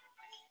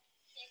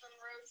 Keep them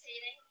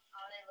rotating.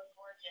 Oh, they look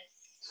gorgeous.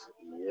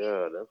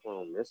 Yeah, that's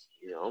what I'm messing.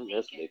 Yeah, I'm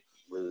messing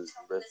with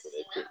that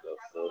crypto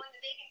stuff.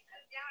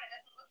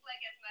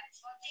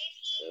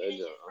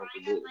 It's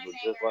unpredictable,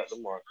 just like the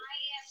market. I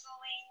am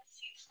going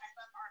to prep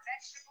up our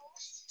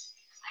vegetables.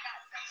 I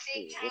got some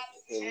big tabs,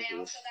 and I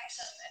also got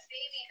some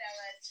baby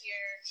bellas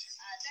here.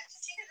 That's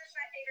just because it's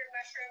my favorite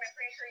mushroom. I'm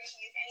pretty sure you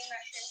can use any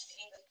mushroom for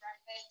English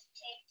breakfast.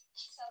 Take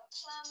some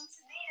plum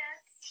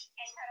tomatoes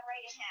and cut them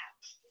right in half.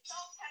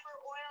 Salt, pepper,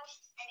 oil,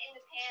 and in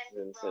the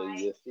pan. So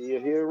you see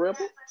it here,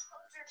 Rebel?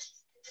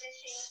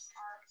 Finishing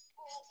our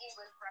full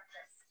English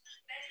breakfast.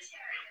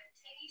 Vegetarian,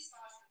 tangy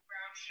sauce with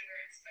brown sugar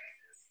and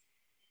spices.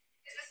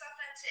 Is this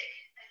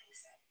authentic? I think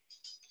so.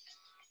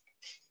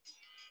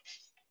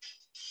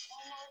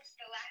 Almost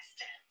the last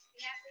step.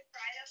 We have to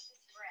fry up this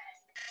bread.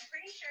 I'm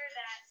pretty sure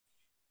that's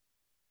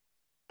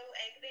little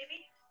egg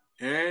baby.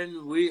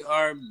 And we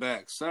are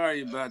back.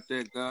 Sorry about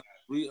that, guys.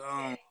 We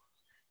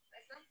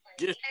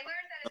just I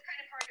learned that it's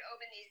kind of hard to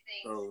open these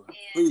things. so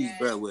please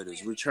bear with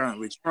us. We're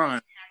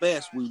trying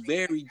best. We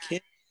very can.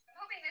 I'm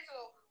hoping this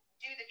will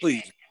do the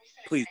Please, trick. I'm just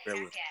gonna please cut bear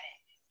back with us. at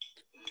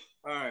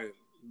it. All right,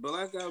 but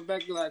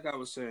like I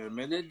was saying,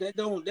 man, that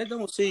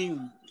don't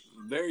seem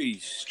very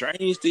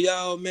strange to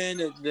y'all, man.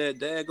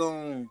 That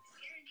going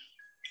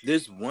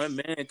this one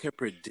man can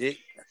predict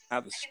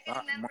how the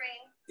stock market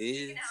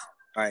is.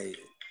 Like,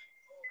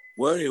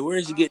 where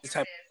did you get this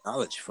type of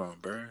knowledge from,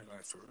 bro?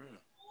 Like, for real.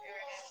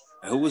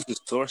 Like, who was the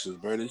sources,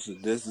 bro? This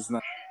is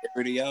not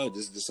security, y'all.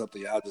 This is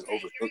something y'all just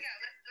overlook.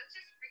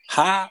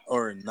 High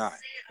or not,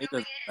 it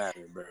doesn't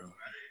matter, bro.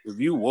 If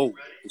you woke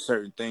to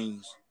certain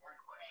things.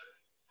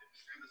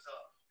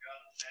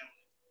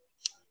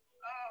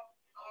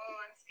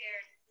 I'm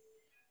scared.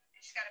 I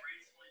just gotta.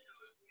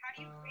 How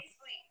do you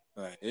freeze-sleep?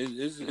 Right.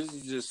 This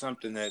is just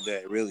something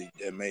that really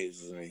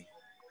amazes me.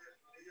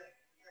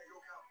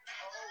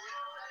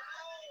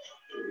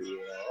 Yeah,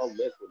 I'll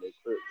mess with that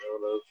crypto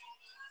though.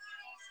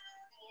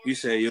 You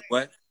say you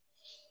what?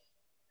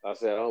 I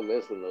said I don't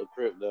mess with no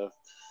crypto.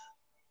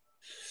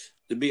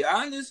 To be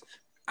honest,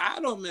 I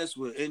don't mess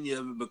with any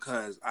of it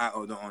because I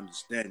don't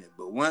understand it.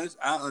 But once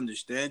I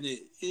understand it,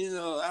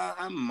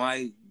 I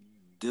might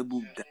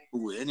dibble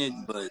dabble in it,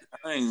 but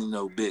I ain't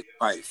no big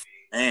fight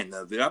fan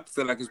of it. I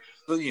feel like it's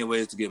plenty of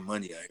ways to get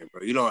money out here,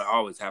 bro. You don't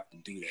always have to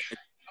do that.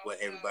 That's what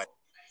everybody.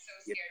 I'm so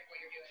scared of what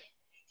you're doing.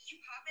 Did you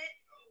pop it?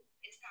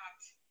 It's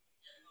popped.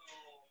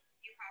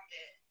 You popped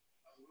it.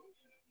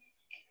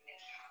 It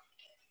popped.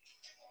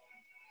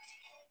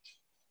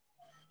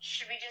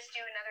 Should we just do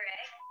another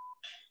egg?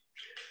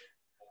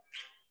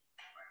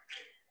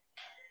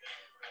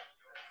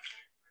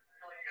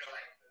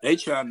 They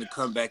trying to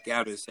come back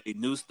out and say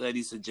new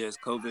studies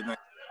suggest COVID-19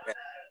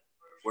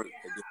 work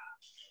again.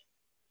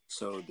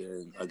 So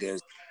then I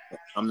guess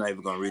I'm not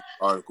even gonna read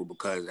the article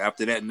because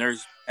after that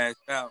nurse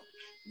passed out,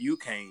 you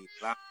can't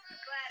lie.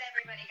 Glad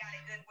everybody got a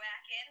good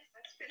whack in.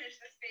 Let's finish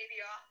this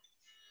baby off.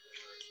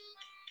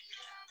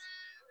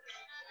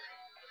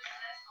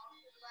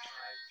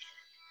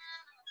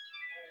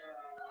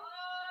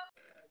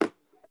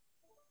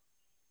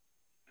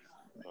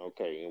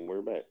 Okay, and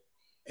we're back.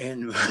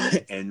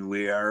 And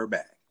we are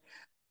back.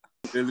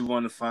 Really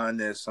want to find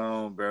that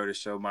song, bro, to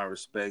show my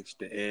respects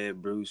to Ed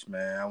Bruce,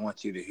 man. I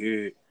want you to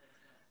hear it.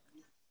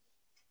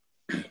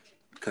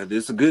 Because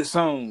it's a good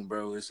song,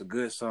 bro. It's a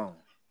good song.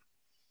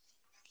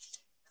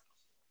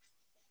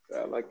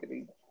 I like it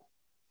either.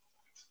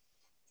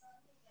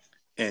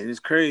 And it's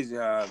crazy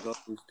how I go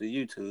to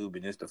YouTube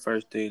and it's the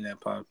first thing that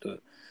popped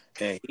up.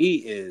 And he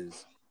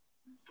is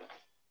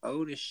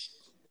old as shit.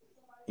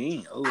 He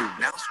ain't old.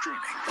 Now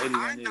streaming.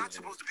 I'm not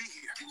supposed to be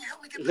here. Can you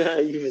help me get back?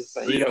 You even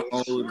say we don't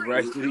own the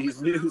rights to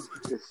these music.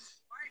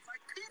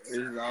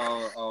 It's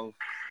all off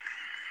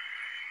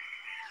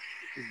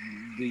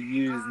the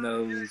use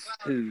knows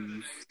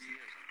who's.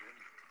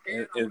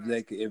 If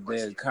they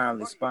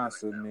kindly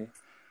sponsor me,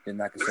 then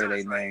I can say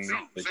their name.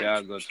 But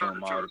y'all go to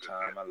them all the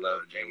time. I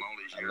love their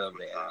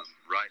app.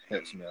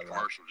 Helps me a lot.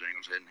 Commercial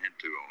jingles hadn't had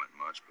to all that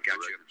much, but the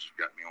record just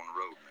got me on the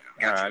road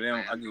now.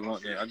 I just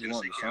want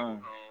the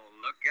song. Oh,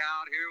 look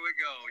out! Here we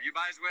go. You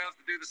might as well have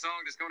to do the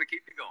song that's going to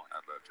keep you going.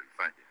 I'd love to.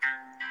 Thank you.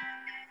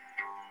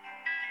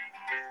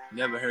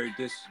 Never heard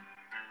this.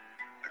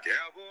 A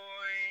cowboy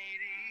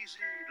ain't easy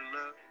to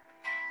love.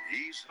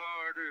 He's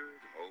harder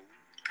to hold.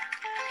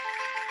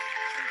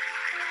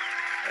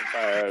 I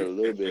probably heard a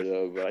little bit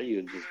of it, but I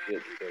usually just skip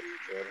the country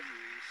channel.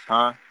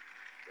 Huh?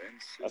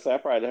 I said I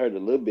probably heard a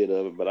little bit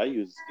of it, but I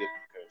usually skip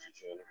the country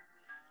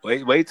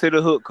channel. Wait till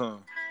the hook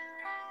comes.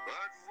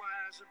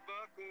 Budweiser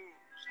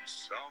buckles and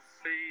soft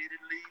faded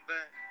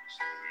Levi's.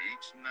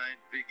 Each night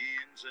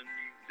begins a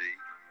new day.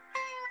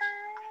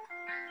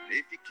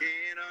 If you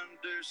can't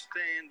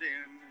understand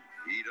him,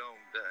 he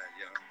don't die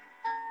young.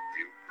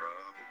 He'll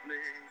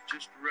probably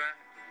just ride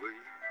away.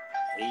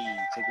 Hey,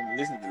 take a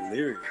listen to the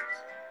lyrics.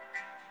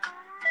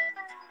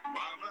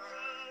 Mama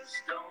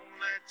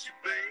let your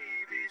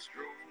babies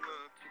grow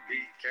up to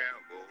be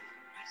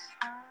cowboys.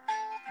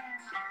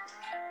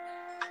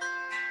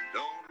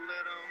 Don't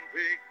let them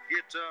pick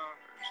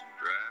guitars and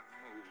drive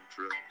old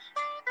trucks.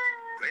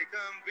 Make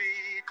them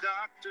be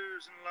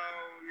doctors and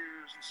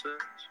lawyers and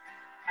such.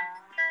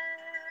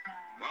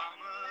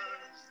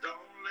 Mamas,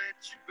 don't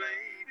let your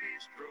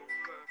babies grow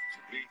up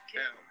to be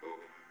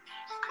cowboys.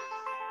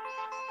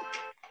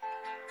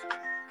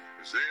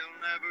 'Cause they'll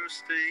never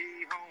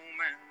stay home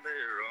and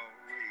they're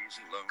always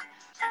alone,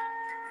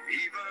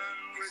 even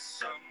with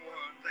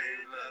someone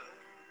they love.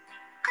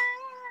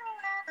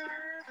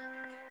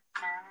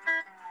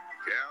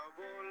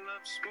 Cowboy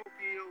loves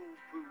smoky old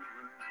pool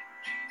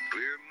rooms,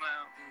 clear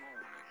mountain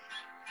mornings,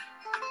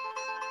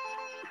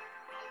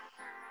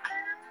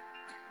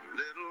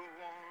 little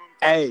warm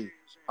Hey, days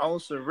on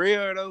some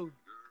real though,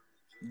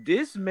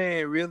 this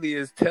man really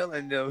is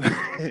telling them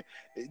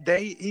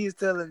he's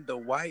telling the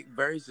white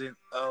version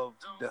of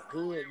the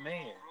hood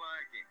man.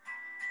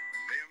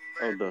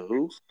 Of the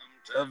who?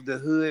 Of the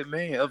hood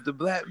man, of the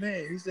black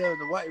man. He's telling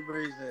the white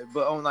version,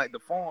 but on like the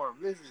farm.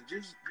 Listen,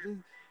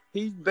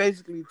 he's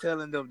basically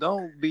telling them,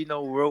 don't be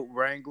no rope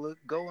wrangler.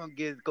 Go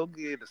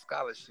get a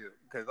scholarship,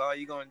 because all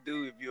you're gonna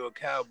do if you're a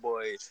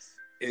cowboy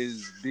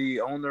is be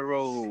on the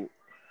road.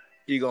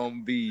 You're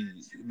gonna be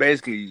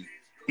basically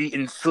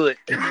eating soot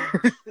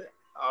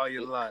all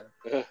your life.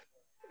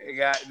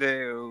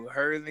 Goddamn,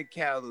 herding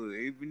cattle.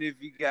 Even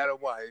if you got a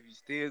wife, you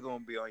still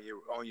gonna be on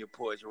your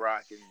porch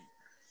rocking,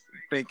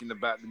 thinking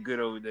about the good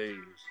old days.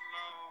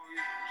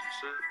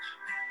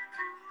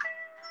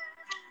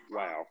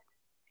 Wow.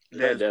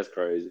 That's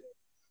crazy.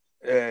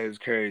 That is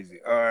crazy.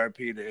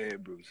 R.I.P. to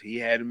Ed Bruce. He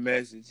had a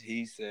message.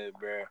 He said,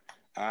 bro,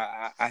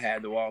 I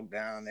had to walk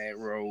down that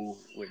road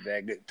with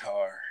that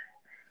guitar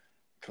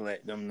to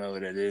let them know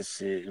that this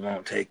shit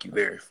won't take you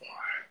very far.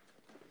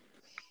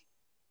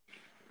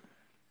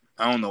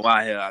 I don't know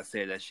why hell I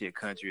said that shit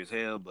country as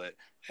hell, but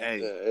hey.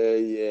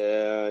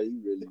 Yeah,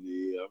 you really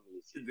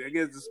did. I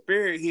guess the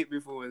spirit hit me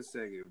for a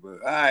second.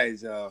 But all right,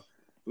 y'all.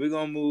 We're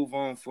going to move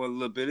on for a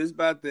little bit. It's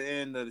about the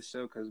end of the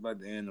show because it's about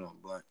the end on a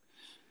blunt.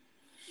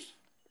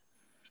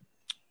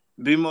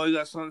 B-Mo, you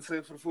got something to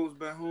say for the folks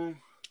back home?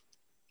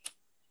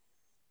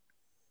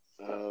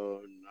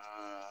 Oh,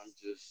 nah, I'm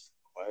just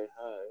quite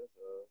high.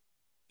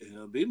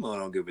 B-Mo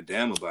don't give a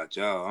damn about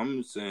y'all.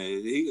 I'm just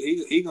saying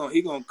he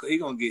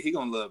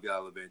gonna love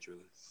y'all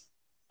eventually.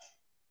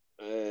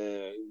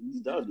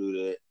 Don't do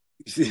that.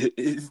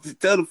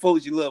 Tell the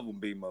folks you love them,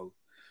 B-Mo.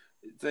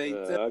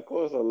 Of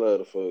course I love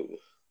the folks.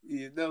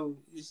 You know,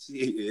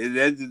 shit,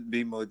 that's just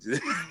B-Mo.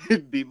 Just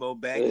B-Mo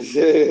back.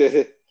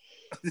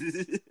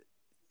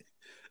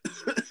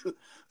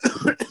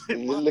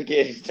 Look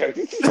at his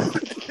turkey.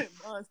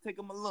 Mine's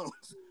taking my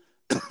lungs.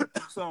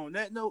 So on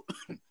that note,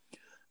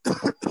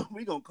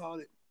 we gonna call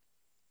it.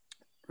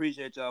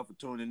 Appreciate y'all for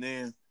tuning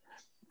in.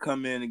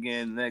 Come in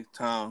again next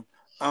time.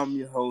 I'm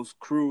your host,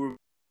 Crew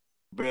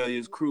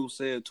Rebellious. Crew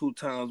said 2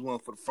 times, 1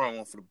 for the front,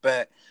 1 for the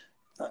back.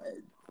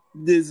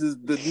 This is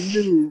the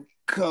new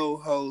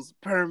co-host,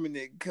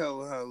 permanent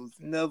co-host,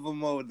 never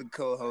more the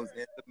co-host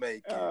in the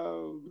making.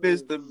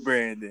 Mr.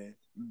 Brandon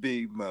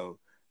B-Mo.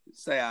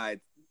 Say all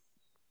right.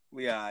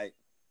 We all right.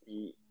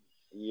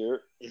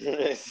 You're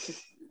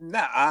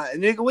Nah,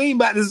 nigga, we ain't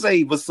about to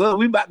say what's up.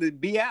 We about to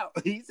be out.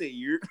 He said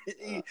yerp.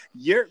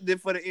 Yerp then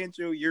for the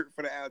intro, yerp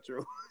for the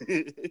outro.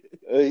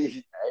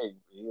 Hey,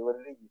 what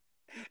it is?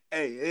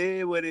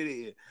 Hey, what it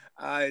is.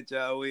 All right,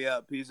 y'all. We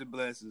out. Peace and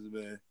blessings,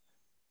 man.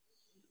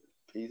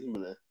 Peace and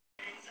blessings.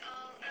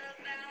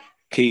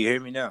 Can you hear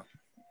me now?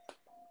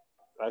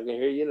 I can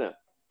hear you now.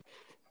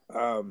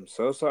 I'm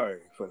so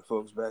sorry for the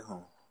folks back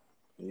home.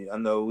 I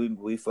know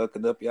we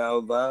fucking up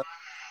y'all vibe.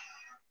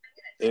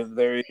 If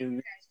there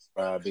is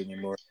vibe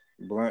anymore.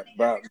 Blunt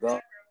about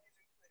gone.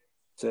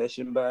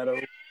 Session battle.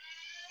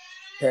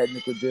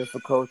 Technical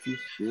difficulties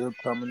still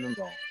coming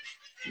along.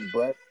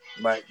 But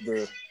like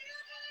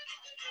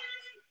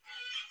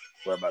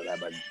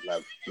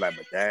my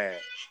dad,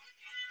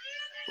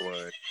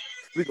 or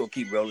we gonna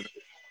keep rolling.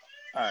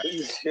 All right.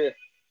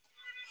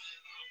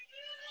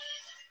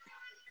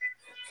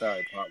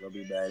 Sorry, Pop, don't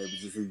be bad. It was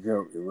just a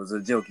joke. It was a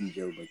jokey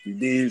joke, but you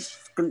did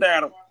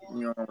skedaddle.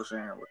 You know what I'm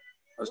saying?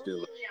 I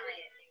still.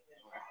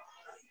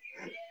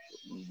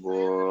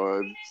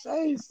 Boy,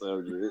 say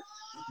something.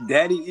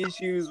 Daddy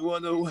issues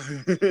 101.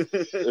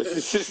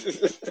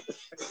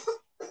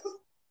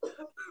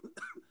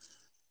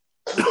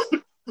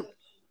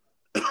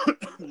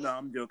 No,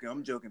 I'm joking.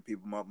 I'm joking,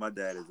 people. My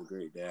dad is a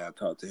great dad. I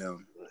talk to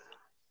him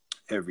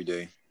every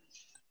day.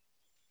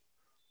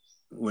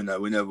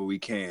 Whenever we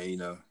can, you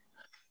know.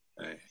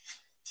 Hey,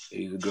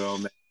 he's a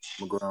grown man.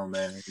 I'm a grown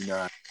man. You know,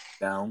 I'm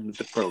down with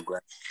the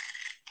program.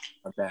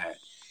 My dad.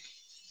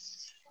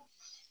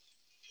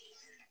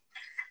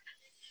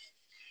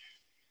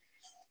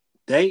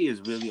 They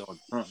is really on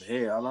Trump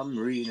head. All I'm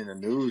reading in the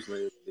news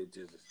lately is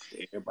just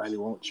everybody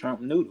want Trump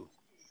noodle.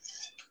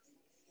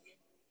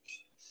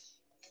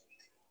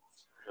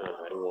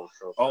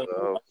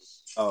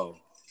 Oh,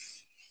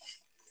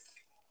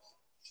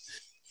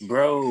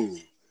 bro.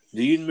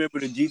 Do you remember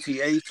the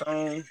GTA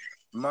song?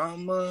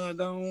 Mama,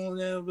 don't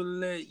ever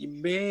let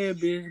your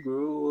babies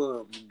grow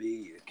up and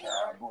be a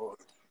cowboy.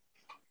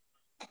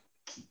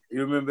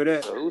 You remember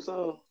that? So who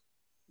song?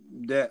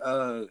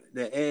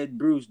 That Ed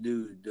Bruce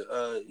dude.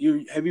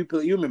 You have you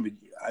played? You remember?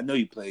 I know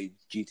you played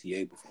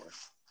GTA before.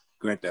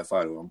 Grand Theft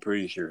Auto. I'm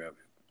pretty sure of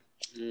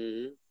it.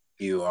 Mm-hmm.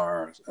 You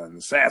are an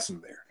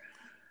assassin there.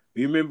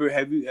 You remember?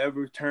 Have you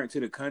ever turned to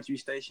the country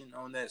station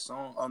on that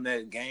song on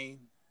that game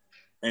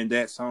and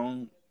that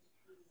song?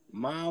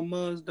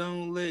 Mamas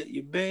don't let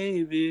your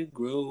baby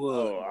grow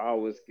up. Oh, I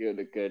always scared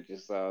the country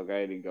song.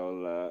 I ain't even gonna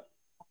lie.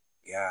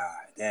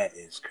 God, that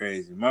is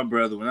crazy. My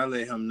brother, when I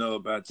let him know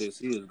about this,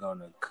 he was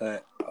gonna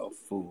cut a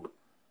fool.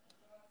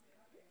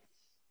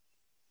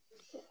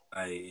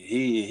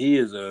 He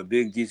is a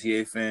big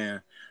GTA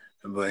fan,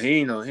 but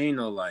he ain't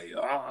no like,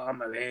 oh,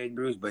 I'm a Ed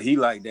Bruce, but he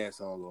like that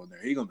song on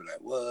there. He gonna be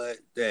like, what?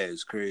 That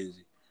is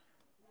crazy.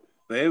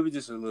 But it was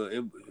just a little,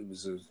 it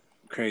was a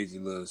crazy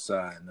little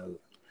side note.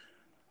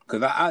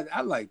 Cause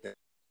I like that.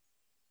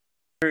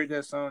 I heard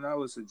that song, I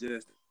would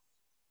suggest,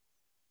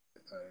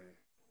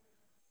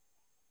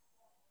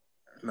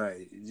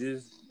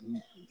 just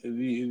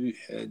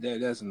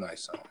that's a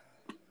nice song.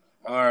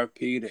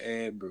 R.P. to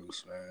Ed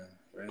Bruce, man.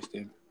 Rest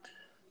in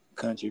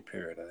country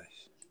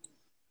paradise.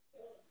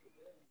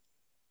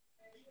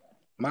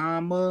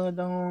 Mama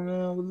don't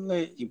ever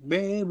let your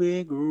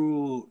baby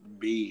grow up to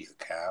be a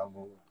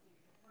cowboy.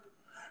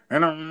 I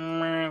don't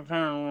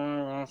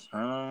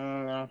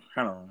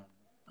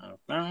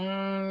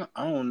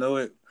know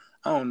it.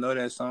 I don't know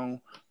that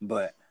song,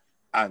 but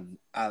I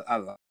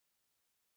like.